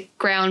basic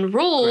ground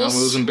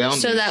rules and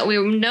boundaries, so that we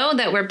know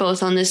that we're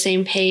both on the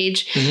same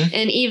page.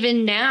 And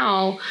even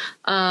now,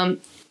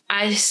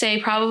 I say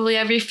probably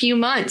every few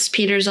months,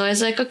 Peter's always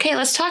like, okay,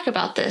 let's talk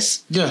about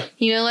this. Yeah.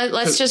 You know,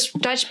 let's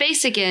just touch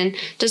base again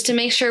just to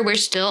make sure we're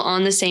still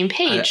on the same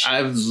page.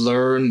 I've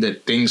learned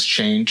that things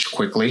change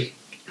quickly.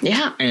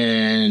 Yeah.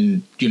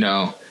 And, you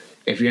know,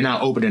 if you're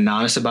not open and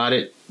honest about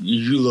it,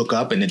 you look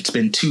up and it's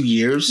been 2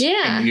 years.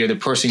 Yeah. And the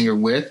person you're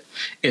with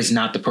is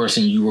not the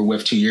person you were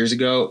with 2 years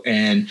ago.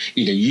 And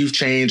either you've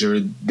changed or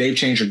they've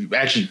changed, or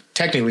actually,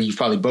 technically, you've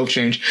probably both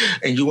changed.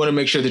 And you want to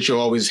make sure that you're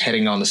always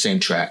heading on the same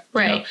track.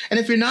 Right. You know? And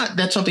if you're not,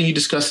 that's something you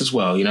discuss as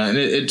well. You know, and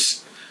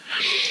it's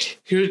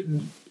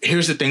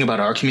here's the thing about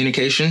our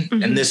communication,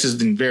 and this is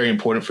very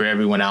important for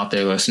everyone out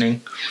there listening.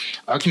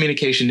 Our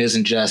communication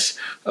isn't just,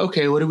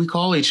 okay, what do we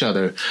call each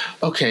other?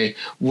 Okay,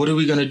 what are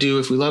we going to do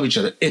if we love each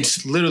other?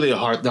 It's literally the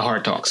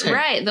heart talks. Hey,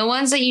 right. The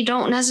ones that you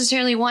don't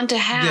necessarily want to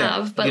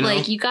have, but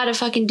like you got to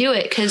fucking do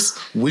it because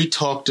we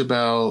talked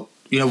about,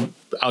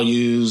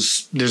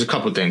 there's a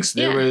couple of things.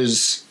 There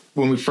was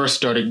when we first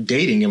started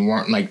dating and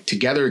weren't like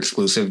together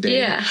exclusive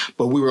dating,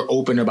 but we were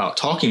open about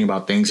talking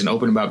about things and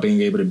open about being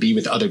able to be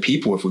with other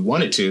people if we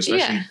wanted to,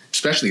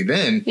 especially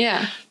then.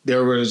 Yeah.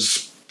 There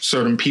was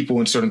certain people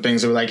and certain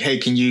things that were like, hey,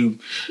 can you,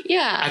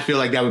 I feel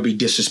like that would be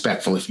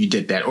disrespectful if you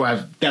did that.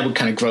 Or that would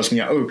kind of gross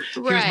me out. Oh,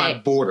 here's my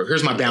border.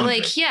 Here's my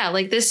boundary.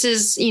 Like this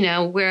is,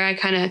 where I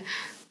kind of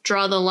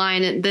draw the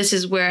line, and this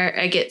is where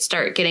I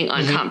start getting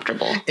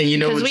uncomfortable. And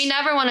because we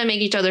never want to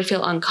make each other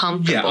feel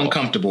uncomfortable. Yeah,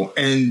 uncomfortable.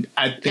 And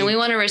I think, and we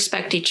want to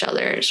respect each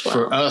other as well.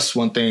 For us,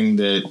 one thing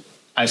that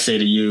I say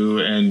to you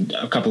and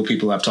a couple of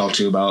people I've talked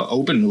to about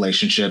open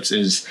relationships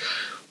is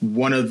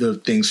one of the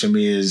things for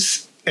me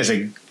is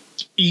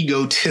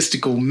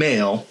egotistical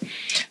male,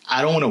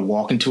 I don't want to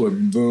walk into a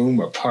room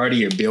or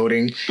party or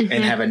building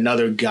and have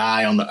another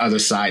guy on the other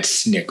side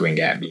snickering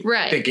at me,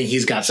 thinking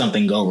he's got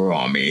something over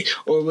on me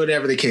or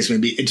whatever the case may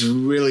be. It's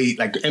really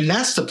like, and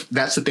that's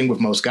the thing with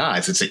most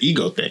guys. It's an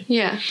ego thing.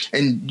 Yeah.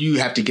 And you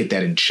have to get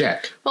that in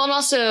check. Well, and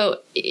also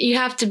you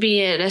have to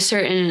be at a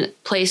certain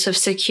place of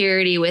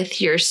security with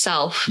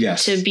yourself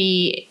to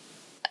be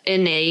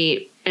in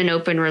an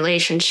open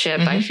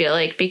relationship, I feel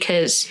like,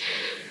 because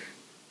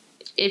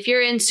if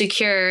you're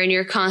insecure and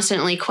you're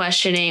constantly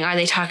questioning, are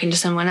they talking to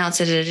someone else?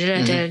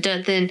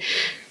 Then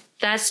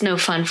that's no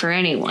fun for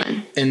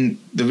anyone. And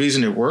the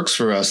reason it works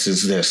for us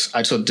is this.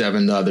 I told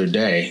Devin the other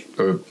day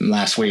or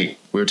last week,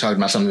 we were talking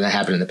about something that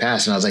happened in the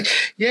past. And I was like,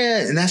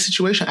 yeah, in that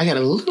situation,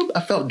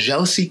 I felt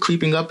jealousy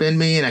creeping up in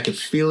me and I could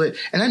feel it.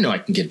 And I know I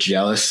can get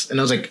jealous. And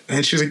I was like,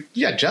 and she was like,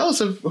 yeah,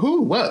 jealous of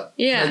who? What?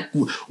 Yeah.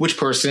 Like, which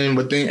person?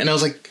 What thing? And I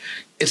was like,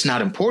 it's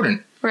not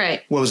important.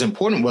 Right. What was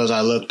important was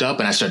I looked up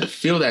and I started to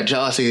feel that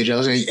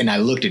jealousy, and I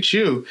looked at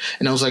you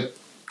and I was like,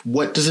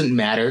 what doesn't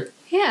matter?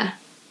 Yeah.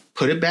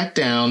 Put it back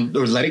down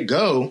or let it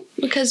go.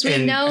 Because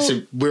we know. I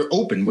said, we're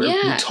open. We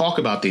talk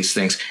about these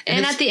things.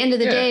 And at the end of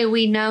the day,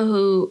 we know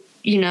who,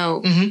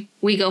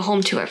 we go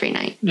home to every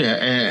night. Yeah.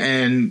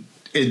 And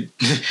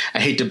I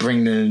hate to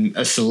bring in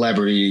a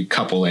celebrity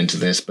couple into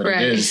this, but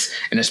it is,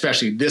 and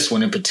especially this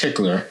one in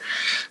particular,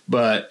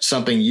 but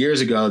something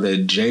years ago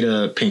that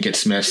Jada Pinkett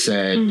Smith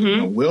said,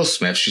 Will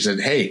Smith, she said,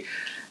 hey,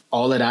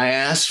 all that I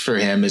ask for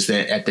him is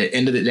that at the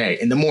end of the day,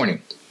 in the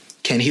morning,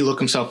 can he look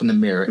himself in the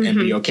mirror and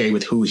be okay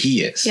with who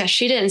he is? Yeah,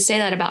 she didn't say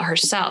that about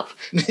herself.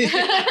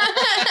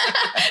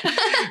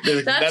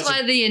 That's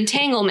why the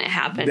entanglement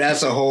happened.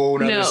 That's a whole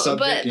nother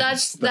subject.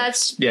 But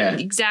that's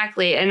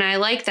exactly. And I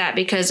like that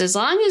because as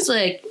long as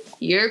like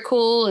you're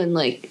cool and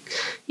like,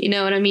 you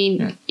know what I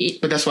mean? Yeah.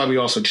 But that's why we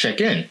also check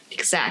in.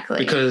 Exactly.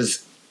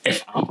 Because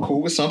if I'm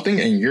cool with something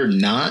and you're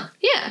not.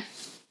 Yeah.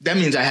 That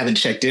means I haven't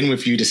checked in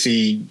with you to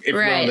see if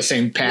we're on the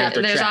same path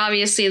or track.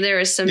 Obviously there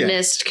is some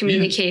missed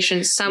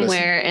communication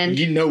somewhere. Listen, and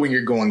you know when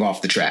you're going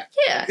off the track.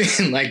 Yeah.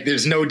 Like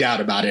there's no doubt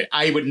about it.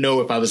 I would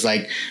know if I was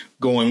like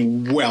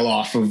going well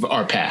off of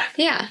our path.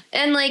 Yeah.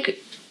 And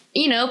like,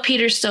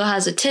 Peter still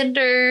has a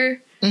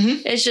Tinder.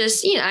 It's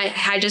just,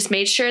 I just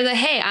made sure that,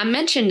 hey, I'm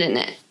mentioned in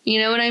it. You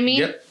know what I mean?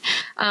 Yep.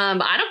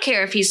 I don't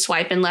care if he's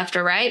swiping left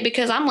or right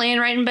because I'm laying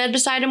right in bed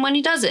beside him when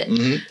he does it.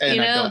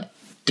 And I'm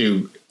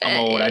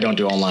old. I don't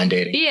do online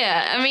dating.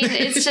 Yeah. I mean,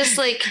 it's just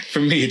like... For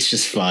me, it's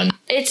just fun.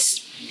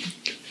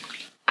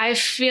 I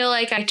feel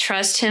like I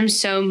trust him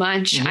so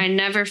much. I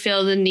never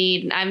feel the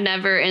need. I've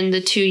never, in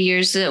the 2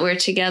 years that we're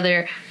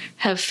together,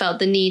 have felt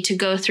the need to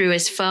go through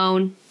his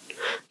phone.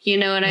 You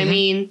know what I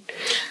mean?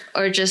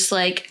 Or just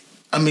like...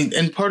 I mean,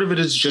 and part of it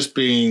is just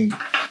being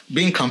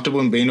comfortable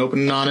and being open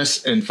and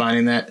honest and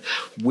finding that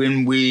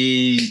when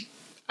I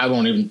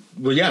can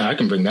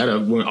bring that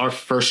up. When our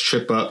first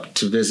trip up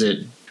to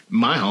visit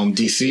my home,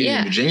 D.C., in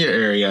the Virginia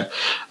area,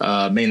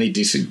 mainly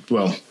D.C.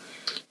 Well,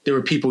 there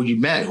were people you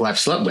met who I've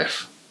slept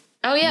with.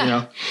 Oh,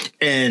 yeah.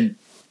 And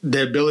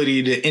the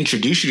ability to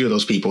introduce you to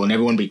those people and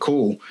everyone be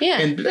cool. Yeah.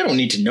 And they don't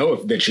need to know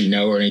that you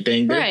know or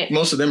anything. Right.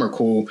 Most of them are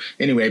cool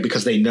anyway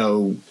because they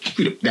know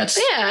that's...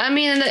 Yeah, I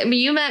mean,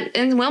 you met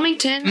in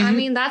Wilmington. I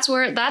mean, that's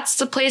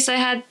the place I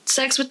had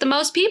sex with the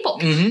most people.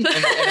 And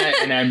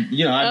I met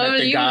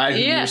the guy who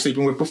you were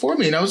sleeping with before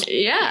me and I was...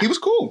 Yeah. He was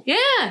cool.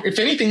 Yeah. If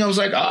anything, I was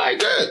like, all right,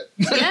 good.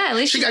 Yeah, at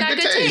least she got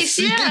good taste.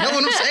 Yeah. You know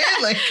what I'm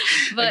saying?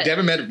 Like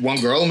Devin met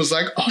one girl and was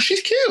like, oh,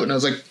 she's cute. And I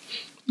was like...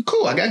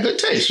 Cool, I got good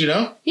taste,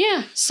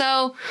 Yeah,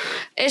 so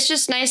it's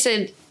just nice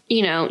that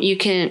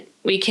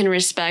we can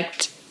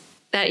respect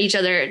that each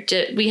other.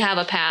 We have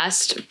a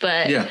past,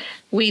 but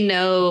we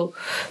know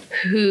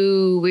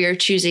who we are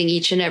choosing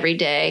each and every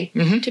day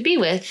to be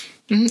with.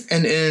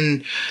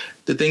 And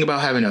the thing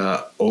about having an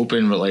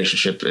open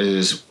relationship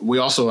is we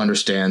also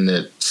understand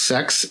that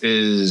sex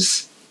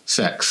is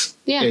sex.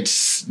 Yeah.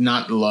 It's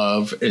not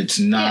love. It's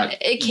not. Yeah,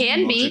 it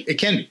can be. It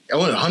can be.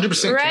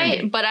 100% right.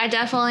 Can be. But I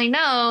definitely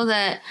know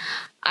that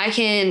I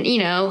can,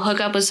 hook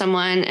up with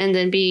someone and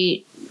then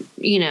be,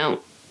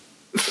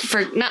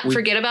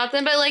 forget about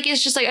them, but like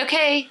it's just like,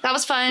 okay, that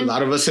was fun. A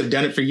lot of us have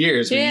done it for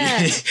years.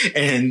 Yeah.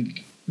 And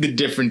the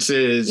difference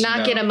is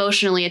not get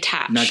emotionally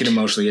attached.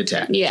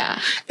 Yeah.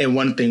 And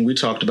one thing we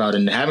talked about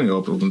in having an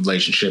open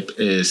relationship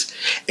is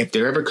if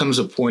there ever comes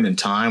a point in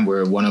time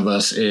where one of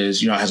us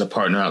is, has a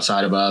partner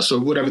outside of us or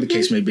whatever the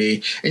case may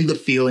be, and the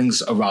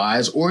feelings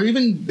arise, or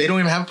even they don't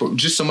even have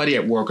just somebody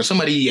at work or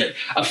somebody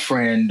a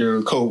friend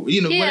or whatever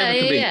it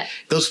could be.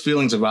 Those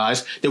feelings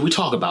arise, that we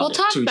talk about it.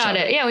 We'll talk about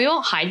it. Yeah, we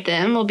won't hide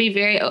them. We'll be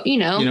very,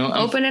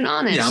 open and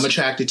honest. Yeah, I'm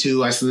attracted to,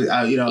 blah,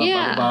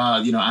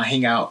 blah, blah, I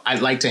hang out, I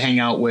like to hang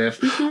out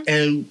with.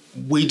 And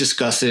we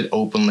discuss it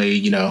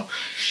openly,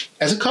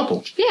 as a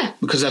couple. Yeah.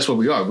 Because that's what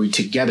we are. We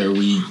together,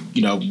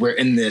 we're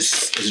in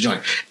this as a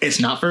joint.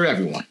 It's not for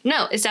everyone.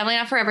 No, it's definitely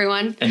not for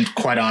everyone. And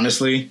quite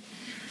honestly,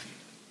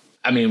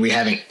 I mean,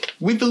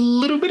 we've a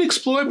little bit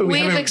explored, but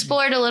we've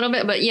explored a little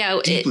bit, but yeah,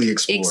 deeply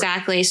explored.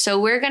 Exactly. So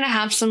we're going to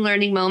have some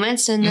learning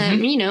moments, and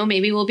then, you know,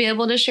 maybe we'll be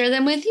able to share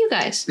them with you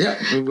guys.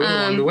 Yeah, we will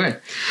along the way.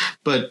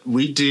 But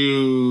we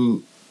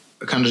do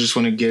kind of just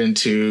want to get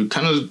into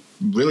kind of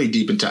really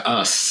deep into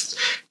us.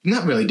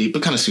 Not really deep,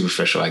 but kind of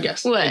superficial, I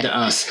guess. What? Into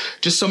us.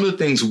 Just some of the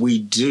things we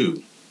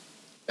do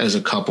as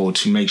a couple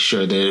to make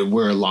sure that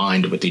we're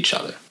aligned with each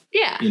other.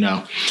 Yeah. You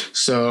know?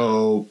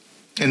 So,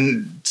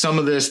 and some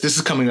of this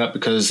is coming up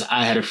because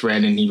I had a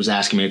friend and he was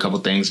asking me a couple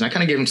things and I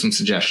kind of gave him some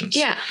suggestions.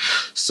 Yeah.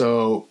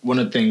 So one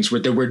of the things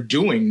that we're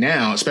doing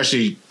now,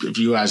 especially if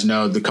you guys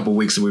know the couple of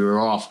weeks that we were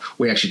off,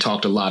 we actually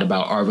talked a lot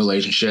about our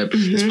relationship.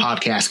 This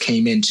podcast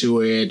came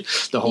into it,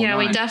 the whole Yeah,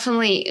 nine.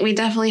 we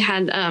definitely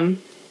had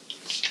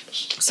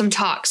some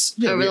talks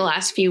over the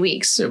last few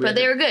weeks, but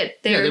they were good.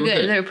 They were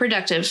good. They were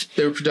productive.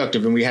 They were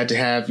productive, and we had to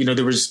have, you know,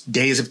 there was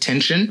days of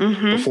tension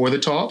before the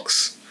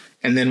talks.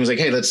 And then it was like,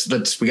 hey, let's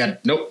this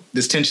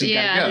tension's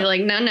got to go. You're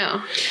like,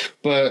 no.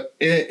 But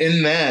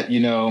in that,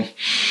 you know,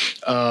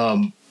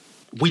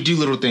 we do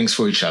little things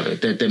for each other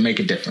that make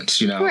a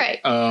difference, you know. Right.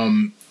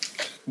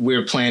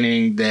 We're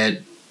planning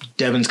that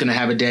Devin's going to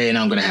have a day and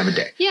I'm going to have a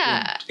day.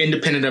 Yeah. We're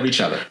independent of each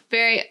other.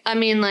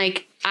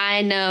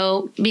 I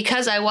know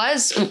because I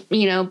was,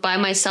 you know, by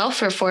myself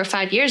for 4 or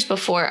 5 years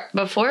before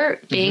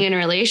being in a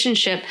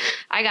relationship,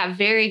 I got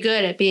very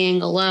good at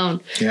being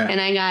alone. Yeah.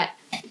 And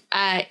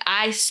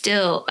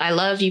I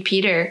love you,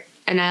 Peter,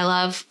 and I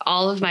love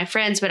all of my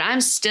friends, but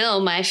I'm still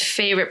my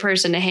favorite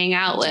person to hang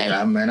out with.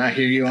 Yeah, man, I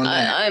hear you on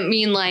that.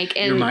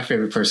 You're my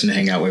favorite person to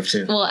hang out with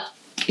too. Well,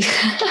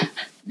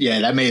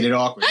 yeah, that made it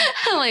awkward.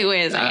 I'm like,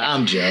 wait a second.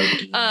 I'm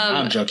joking.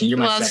 I'm joking. You're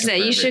my second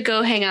favorite. You should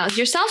go hang out with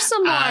yourself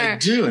some more. I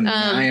do, and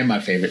I am my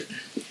favorite.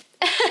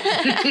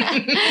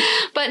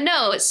 But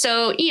no,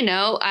 so, you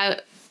know,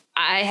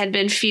 I had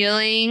been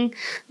feeling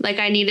like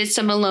I needed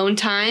some alone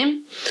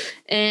time,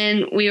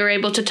 and we were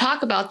able to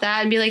talk about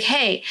that and be like,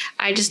 hey,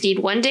 I just need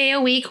 1 day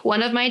a week,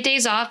 one of my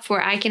days off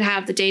where I can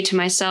have the day to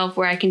myself,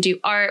 where I can do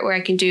art, where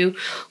I can do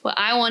what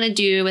I want to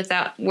do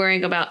without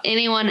worrying about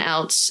anyone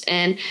else.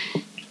 And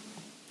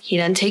he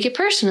doesn't take it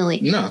personally.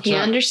 No, he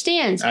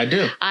understands. I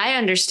do. I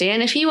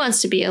understand if he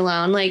wants to be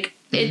alone. Like,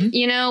 it,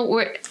 you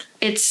know,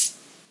 it's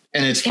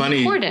and it's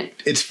funny. Important.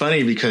 It's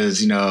funny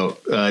because, you know,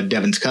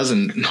 Devin's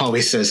cousin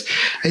always says,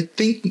 I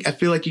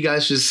feel like you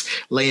guys just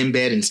lay in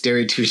bed and stare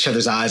into each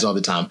other's eyes all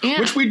the time,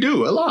 which we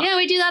do a lot. Yeah,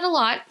 we do that a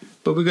lot.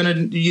 But we're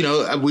going to, you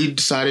know, we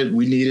decided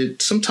we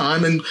needed some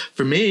time. And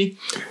for me,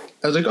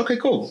 I was like, okay,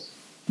 cool.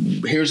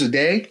 Here's a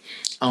day.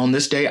 On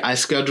this day, I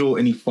schedule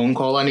any phone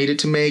call I needed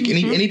to make,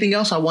 anything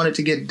else I wanted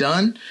to get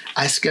done.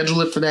 I schedule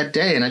it for that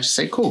day, and I just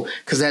say, cool,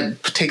 because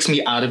that takes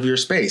me out of your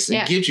space.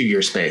 It gives you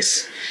your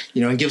space,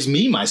 you know, and gives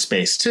me my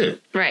space too.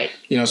 Right.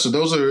 You know, so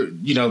those are,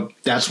 you know,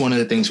 that's one of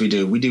the things we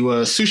do. We do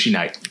a sushi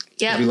night.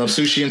 Yeah. We love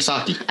sushi and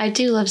sake. I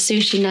do love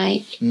sushi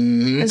night.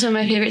 That's one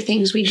of my favorite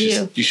things we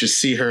do. You should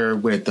see her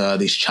with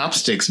these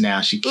chopsticks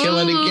now. She's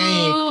killing the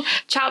game.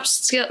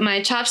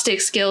 My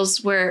chopstick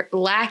skills were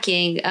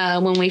lacking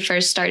when we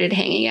first started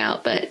hanging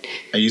out, but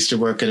I used to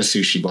work at a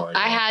sushi bar.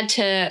 I had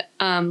to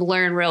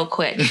learn real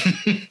quick.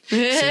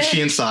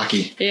 Sushi and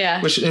sake.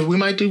 Yeah. Which we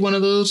might do one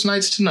of those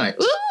nights tonight.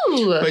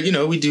 Ooh. But, you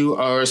know, we do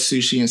our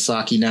sushi and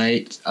sake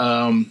night.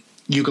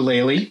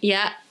 Ukulele.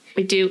 Yeah.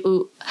 We do.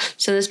 Ooh.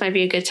 So this might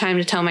be a good time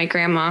to tell my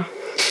grandma.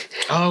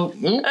 Oh,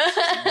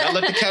 I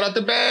let the cat out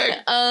the bag.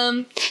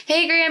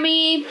 Hey,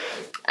 Grammy,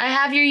 I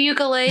have your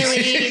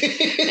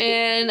ukulele,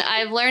 and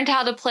I've learned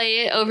how to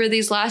play it over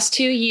these last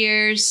 2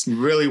 years.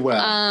 Really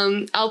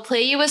well. I'll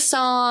play you a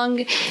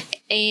song,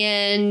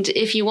 and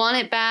if you want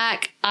it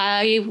back,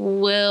 I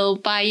will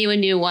buy you a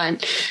new one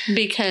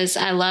because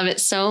I love it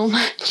so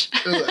much.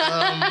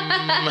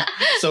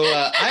 So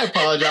I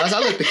apologize. I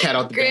let the cat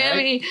out the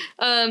bag.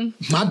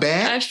 Grammy, my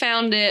bad. I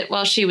found it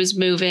while she was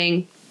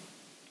moving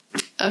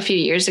a few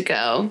years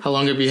ago. How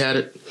long have you had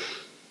it?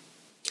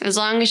 As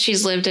long as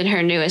she's lived in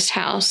her newest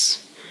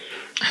house.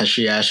 Has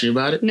she asked you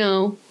about it?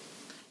 No.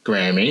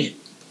 Grammy,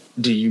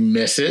 do you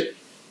miss it?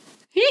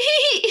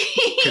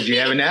 Because you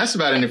haven't asked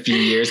about it in a few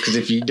years. Because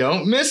if you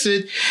don't miss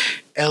it,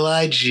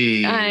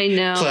 LIG. I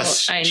know.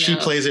 Plus, she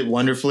plays it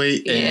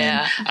wonderfully,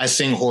 and I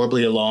sing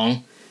horribly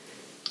along.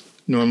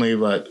 Normally,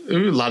 but a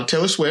lot of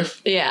Taylor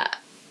Swift. Yeah.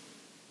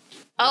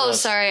 Oh,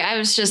 sorry. I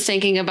was just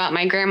thinking about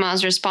my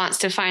grandma's response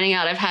to finding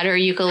out I've had her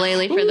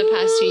ukulele for the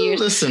past 2 years.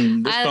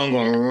 Listen, this phone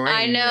going ring.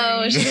 I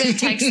know. She's going to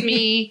text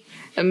me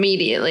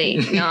immediately.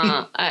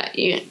 No,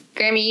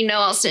 Grammy, you know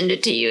I'll send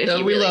it to you if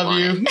you really want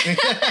it. We love you.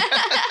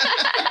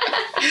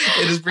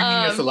 It is bringing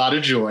us a lot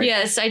of joy.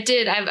 Yes, I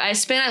did. I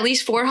spent at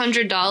least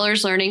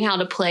 $400 learning how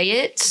to play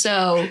it.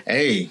 So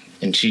hey,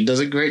 and she does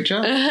a great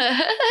job.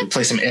 We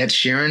play some Ed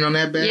Sheeran on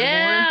that bad boy.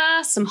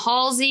 Yeah, some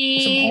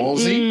Halsey.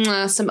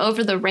 Some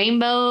Over the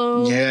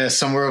Rainbow. Yeah,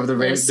 Somewhere Over the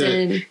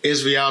Rainbow.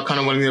 Israel kind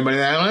of wanting everybody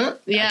that.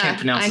 Yeah, I can't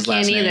pronounce his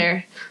last name.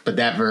 Either. But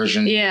that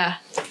version. Yeah,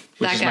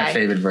 which is my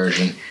favorite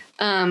version.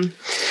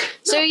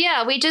 So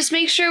yeah, we just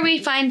make sure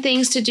we find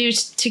things to do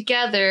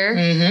together,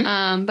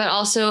 but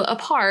also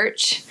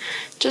apart,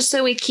 just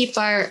so we keep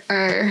our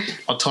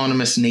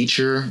autonomous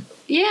nature.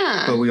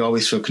 Yeah. But we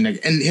always feel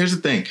connected. And here's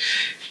the thing.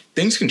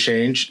 Things can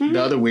change.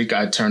 The other week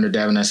I turned to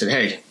Deb and I said,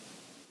 hey,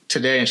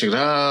 today, and she goes,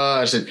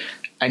 I said,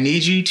 I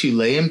need you to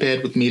lay in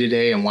bed with me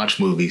today and watch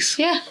movies.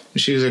 Yeah.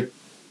 And she was like,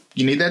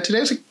 you need that today?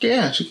 I was like,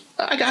 yeah. She,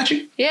 I got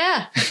you.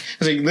 Yeah. I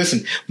was like,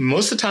 listen,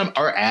 most of the time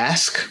our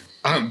ask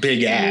aren't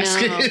big ask.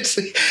 No. It's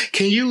like,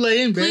 can you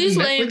lay in bed? Please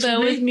lay in bed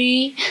with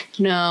me.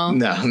 No.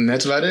 No, and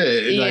that's about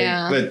it.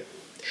 Yeah. But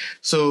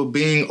so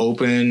being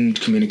open,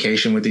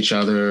 communication with each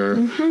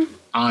other,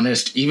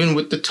 honest, even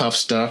with the tough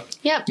stuff.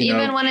 Yep.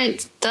 Even when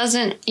it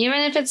doesn't,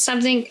 even if it's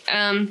something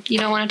you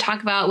don't want to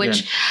talk about,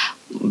 which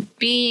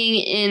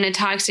being in a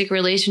toxic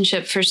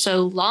relationship for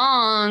so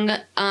long,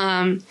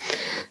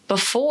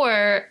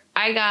 before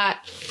I got,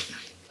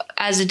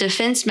 as a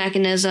defense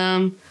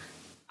mechanism,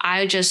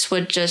 I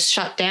would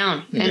shut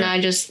down. Yeah. And I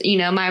just,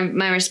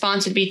 my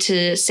response would be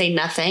to say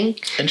nothing.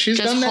 And she's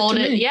just done that hold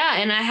to it. me. Yeah,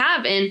 and I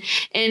have. And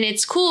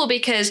it's cool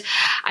because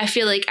I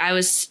feel like I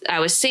was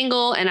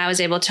single and I was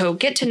able to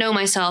get to know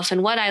myself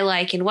and what I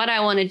like and what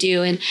I want to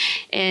do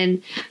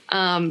and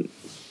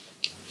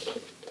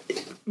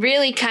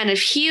really kind of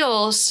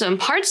heal some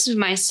parts of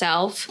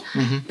myself.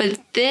 But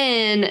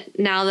then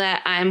now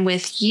that I'm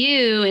with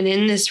you and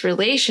in this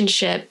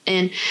relationship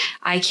and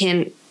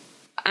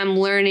I'm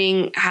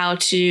learning how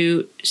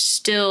to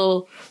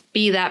still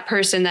be that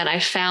person that I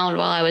found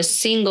while I was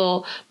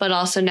single, but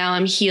also now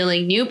I'm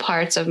healing new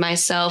parts of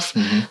myself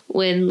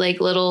when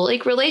little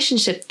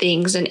relationship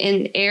things and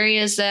in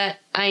areas that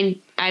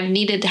I've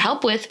needed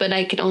help with, but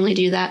I could only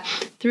do that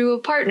through a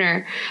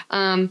partner.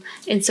 And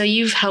so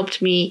you've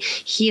helped me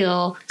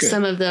heal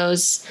some of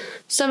those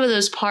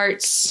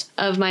parts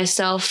of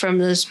myself from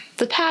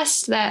the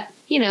past that,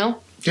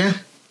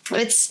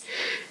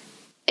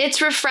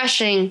 it's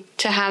refreshing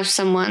to have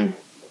someone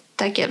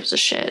that gives a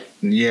shit.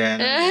 Yeah.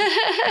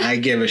 I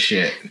give a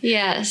shit.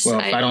 Yes. Well,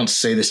 if I don't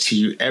say this to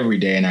you every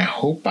day, and I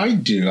hope I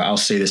do, I'll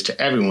say this to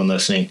everyone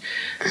listening.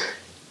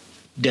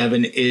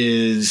 Devin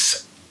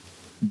is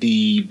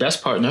the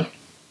best partner.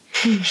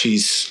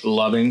 She's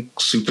loving,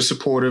 super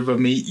supportive of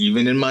me,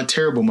 even in my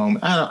terrible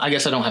moment. I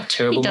guess I don't have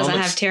terrible moments. He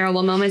doesn't have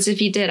terrible moments. If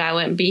he did, I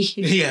wouldn't be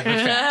here. Yeah,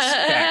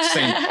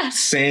 facts.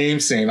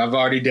 Same. I've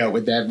already dealt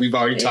with that. We've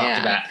already talked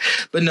about.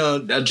 But no,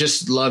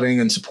 just loving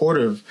and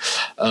supportive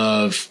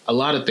of a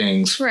lot of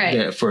things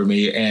for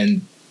me.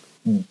 And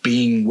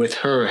being with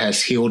her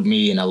has healed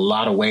me in a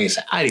lot of ways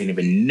I didn't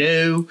even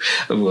know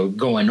were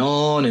going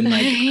on. And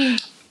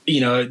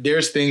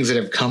there's things that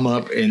have come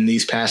up in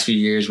these past few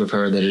years with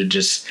her that are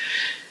just...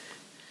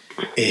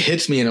 It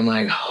hits me and I'm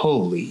like,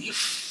 holy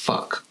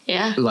fuck.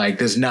 Yeah. Like,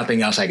 there's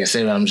nothing else I can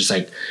say, but I'm just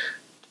like,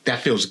 that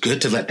feels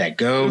good to let that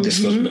go. This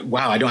feels,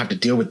 wow, I don't have to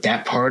deal with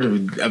that part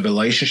of a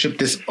relationship.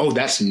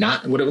 That's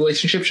not what a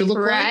relationship should look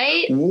like.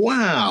 Right.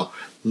 Wow.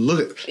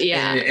 Look.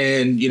 Yeah.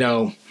 And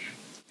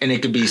and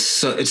it could be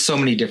it's so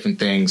many different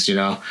things,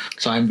 So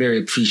I'm very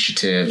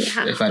appreciative.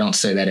 Yeah. If I don't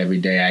say that every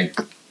day,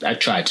 I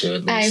try to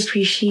at least. I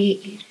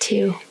appreciate you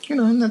too.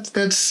 And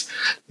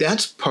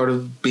that's part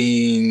of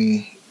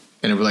being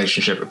in a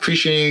relationship,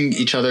 appreciating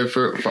each other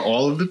for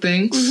all of the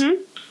things,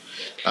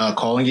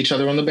 calling each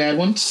other on the bad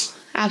ones.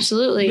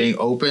 Absolutely. Being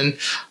open.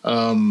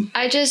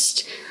 I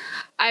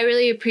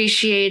really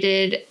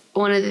appreciated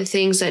one of the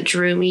things that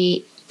drew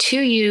me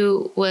to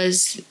you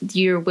was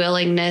your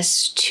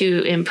willingness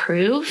to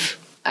improve,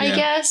 I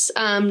guess.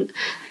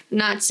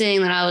 Not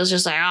saying that I was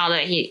just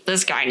like,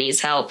 this guy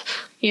needs help,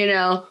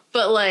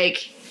 but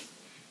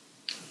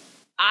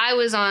I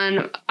was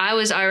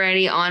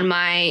already on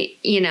my,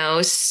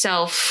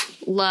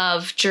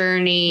 self-love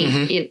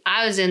journey.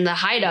 I was in the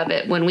height of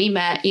it when we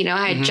met.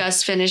 I had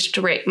just finished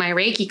my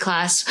Reiki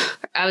class.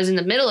 I was in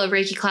the middle of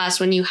Reiki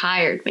class when you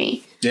hired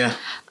me. Yeah.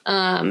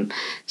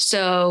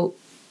 So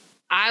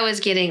I was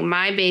getting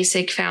my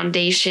basic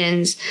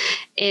foundations,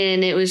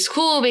 and it was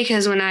cool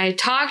because when I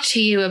talked to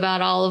you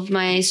about all of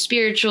my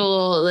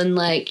spiritual and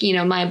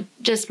my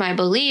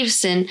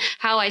beliefs and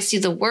how I see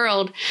the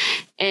world,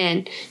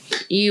 and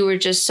you were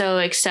just so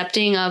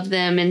accepting of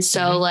them and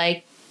so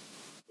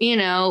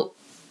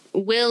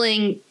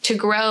willing to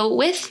grow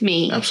with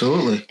me.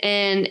 Absolutely.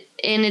 And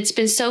it's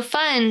been so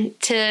fun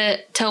to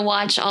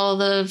watch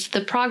all of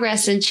the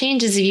progress and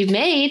changes that you've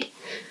made.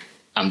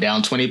 I'm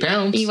down 20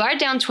 pounds. You are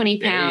down 20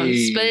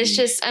 pounds, but it's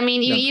just,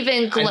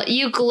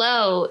 you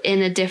glow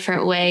in a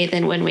different way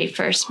than when we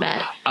first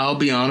met. I'll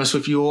be honest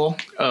with you all.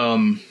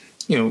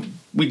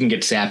 We can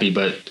get sappy,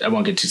 but I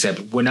won't get too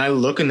sappy. When I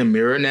look in the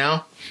mirror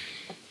now,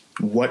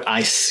 what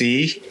I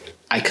see,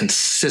 I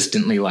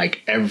consistently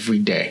like every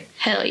day.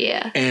 Hell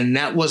yeah. And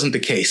that wasn't the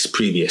case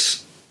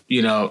previous.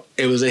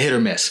 It was a hit or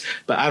miss.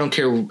 But I don't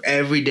care.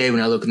 Every day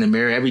when I look in the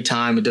mirror, every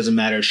time, it doesn't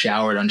matter,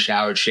 showered,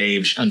 unshowered,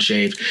 shaved,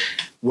 unshaved,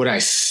 what I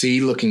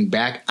see looking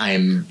back,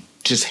 I'm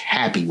just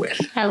happy with.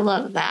 I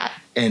love that.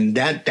 And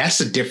that's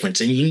the difference.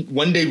 And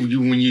one day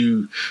when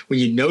you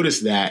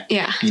notice that,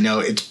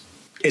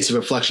 it's a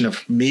reflection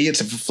of me.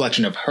 It's a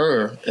reflection of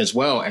her as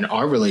well and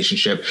our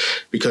relationship,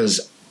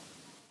 because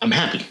I'm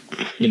happy,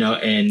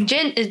 and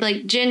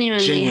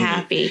genuinely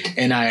happy.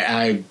 And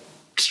I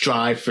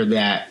strive for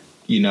that,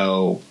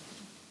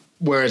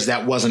 whereas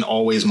that wasn't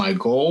always my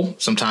goal.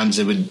 Sometimes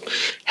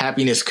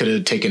happiness could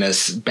have taken a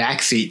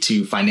backseat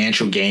to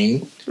financial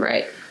gain.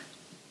 Right.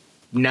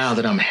 Now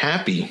that I'm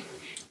happy,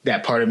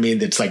 that part of me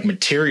that's like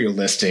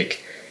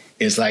materialistic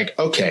is like,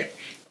 okay,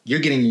 you're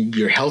getting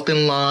your health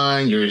in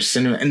line, your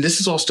center, and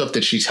this is all stuff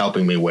that she's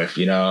helping me with,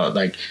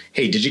 like,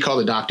 hey, did you call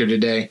the doctor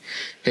today?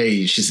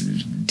 Hey,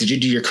 did you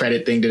do your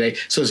credit thing today?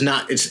 So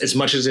it's as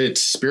much as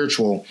it's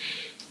spiritual,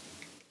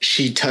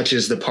 she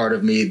touches the part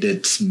of me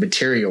that's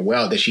material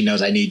well, that she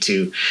knows I need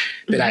to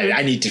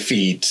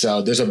feed.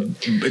 So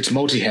it's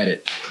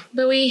multi-headed.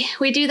 But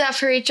we do that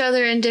for each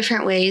other in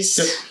different ways.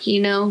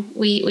 Yep.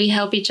 We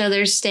help each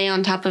other stay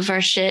on top of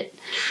our shit.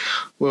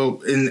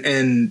 Well,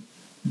 and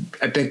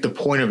I think the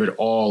point of it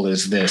all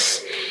is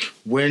this: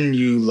 when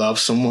you love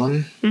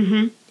someone,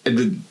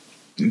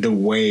 the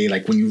way,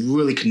 like when you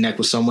really connect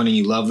with someone and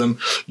you love them,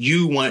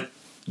 you want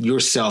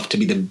yourself to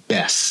be the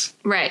best.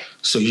 Right.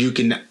 So you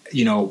can,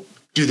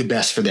 do the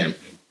best for them.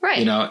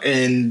 Right.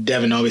 And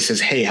Devin always says,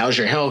 hey, how's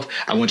your health?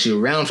 I want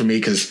you around for me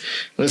because,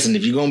 listen,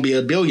 if you're going to be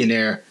a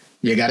billionaire,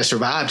 you got to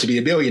survive to be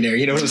a billionaire.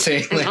 You know what I'm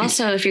saying? And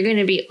also, if you're going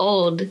to be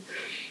old,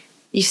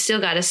 you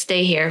still got to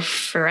stay here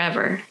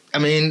forever. I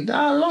mean,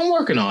 I'm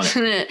working on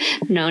it.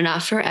 No,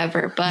 not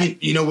forever, but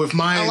with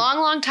my a long,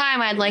 long time,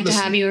 I'd like to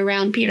have you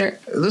around, Peter.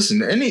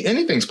 Listen,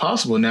 anything's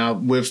possible now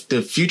with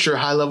the future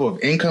high level of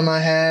income I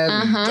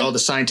have, all the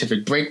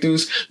scientific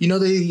breakthroughs.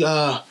 They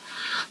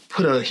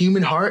put a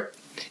human heart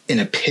in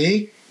a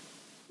pig.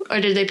 Or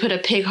did they put a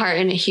pig heart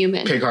in a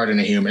human? Pig heart in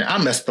a human.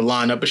 I messed the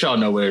line up, but y'all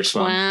know where it's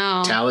from.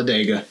 Wow.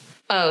 Talladega.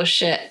 Oh,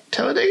 shit.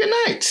 Talladega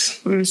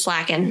Nights. I'm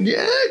slacking.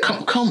 Yeah,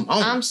 come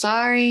on. I'm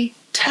sorry.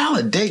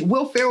 Talladega.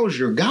 Will Ferrell's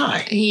your guy.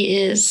 He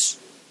is.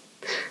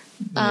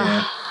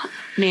 Yeah.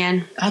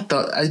 Man.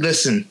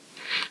 Listen,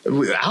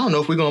 I don't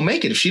know if we're going to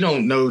make it. If she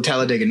don't know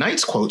Talladega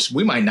Nights quotes,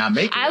 we might not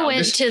make it. I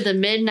went to the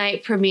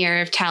midnight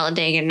premiere of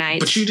Talladega Nights.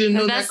 But you didn't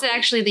know That's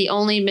actually the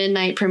only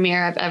midnight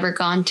premiere I've ever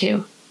gone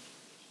to.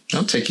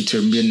 I'll take you to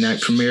a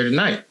midnight premiere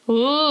tonight.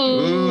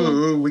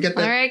 Ooh. We got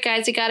that. All right,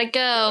 guys, you got to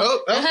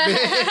go.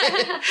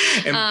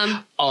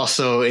 And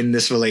also in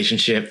this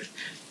relationship,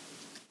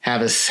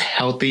 have a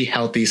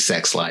healthy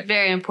sex life.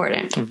 Very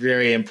important.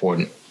 Very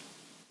important.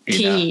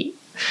 Tee-hee.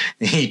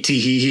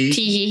 Tee-hee.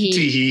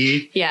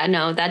 Tee-hee. Yeah,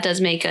 no, that does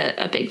make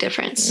a big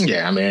difference.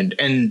 Yeah, I mean,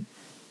 and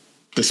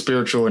the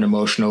spiritual and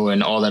emotional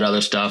and all that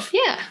other stuff.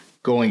 Yeah.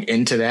 Going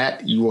into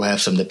that, you will have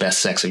some of the best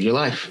sex of your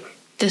life.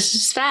 This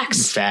is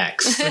facts.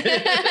 Facts.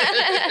 It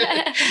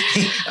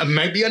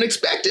might be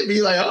unexpected.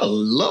 Be like, oh,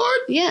 Lord.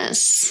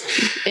 Yes.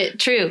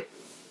 True.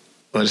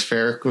 What does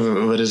your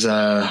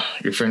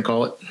friend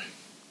call it?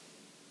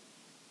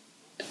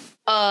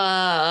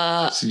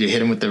 So you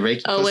hit him with the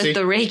Reiki pussy? Oh, with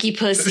the Reiki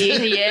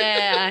pussy.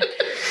 Yeah.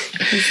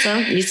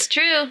 It's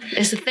true.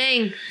 It's a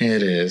thing.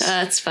 It is.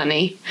 That's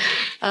funny.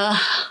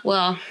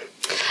 Well,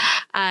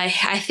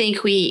 I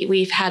think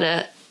we've had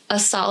a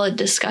solid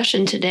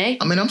discussion today.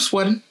 I mean, I'm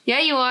sweating. Yeah,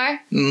 you are.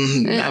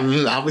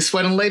 I'll be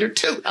sweating later,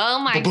 too. Oh,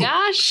 my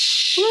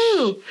gosh.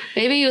 Woo.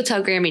 Maybe you'll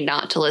tell Grammy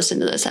not to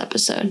listen to this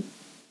episode.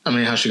 I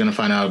mean, how's she going to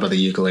find out about the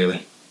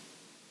ukulele?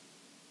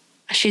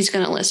 She's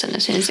going to listen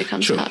as soon as it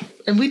comes out.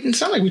 And it's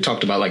not like we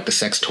talked about, like, the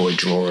sex toy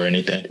drawer or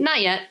anything. Not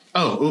yet.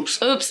 Oh,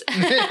 oops. Oops.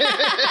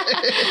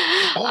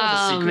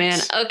 Oh, man.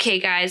 Okay,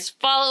 guys.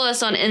 Follow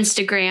us on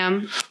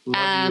Instagram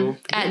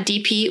at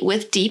DP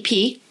with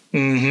DP.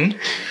 Mm-hmm.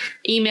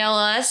 Email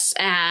us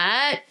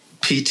at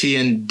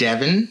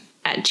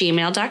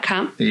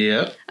ptanddevin@gmail.com.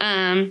 Yep.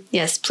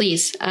 Yes,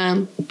 please.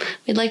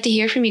 We'd like to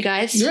hear from you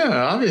guys. Yeah,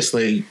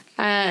 obviously.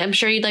 I'm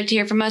sure you'd like to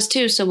hear from us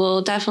too, so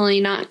we'll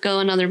definitely not go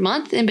another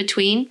month in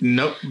between.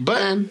 Nope,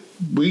 but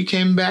we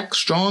came back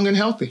strong and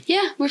healthy.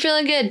 Yeah, we're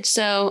feeling good.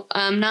 So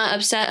I'm not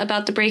upset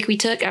about the break we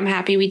took. I'm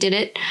happy we did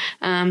it.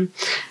 I'm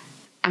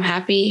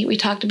happy we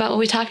talked about what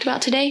we talked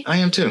about today. I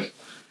am too.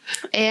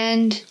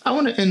 And I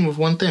want to end with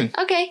one thing.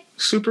 Okay.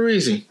 Super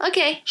easy.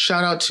 Okay.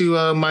 Shout out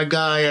to my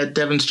guy at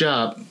Devin's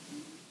job.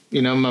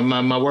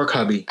 My work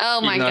hubby.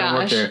 Oh my gosh. I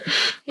work there.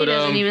 He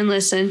doesn't even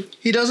listen.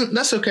 He doesn't?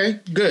 That's okay.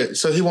 Good.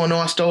 So he won't know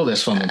I stole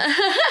this from him.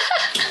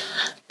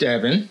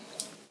 Devin.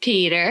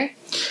 Peter.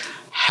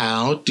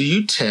 How do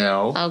you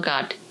tell? Oh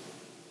God.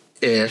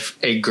 If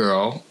a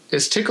girl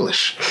is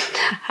ticklish?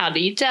 How do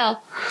you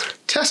tell?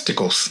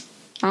 Testicles.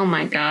 Oh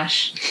my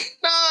gosh.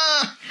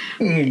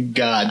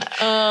 God.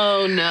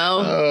 Oh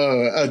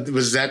no.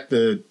 Was that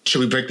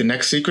should we break the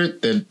next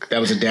secret? That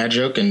was a dad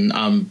joke and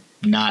I'm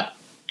not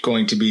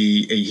going to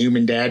be a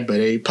human dad, but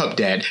a pup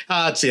dad.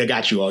 See, I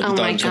got you all. You thought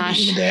I was going to be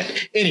a human dad.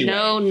 Anyway.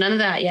 No, none of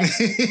that yet.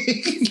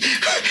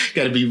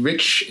 Got to be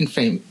rich and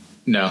famous.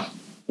 No.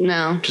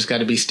 Just got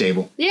to be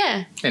stable.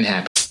 Yeah. And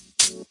happy.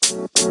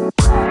 You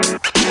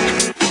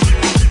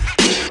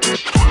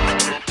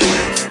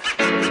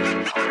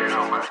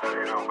know, man.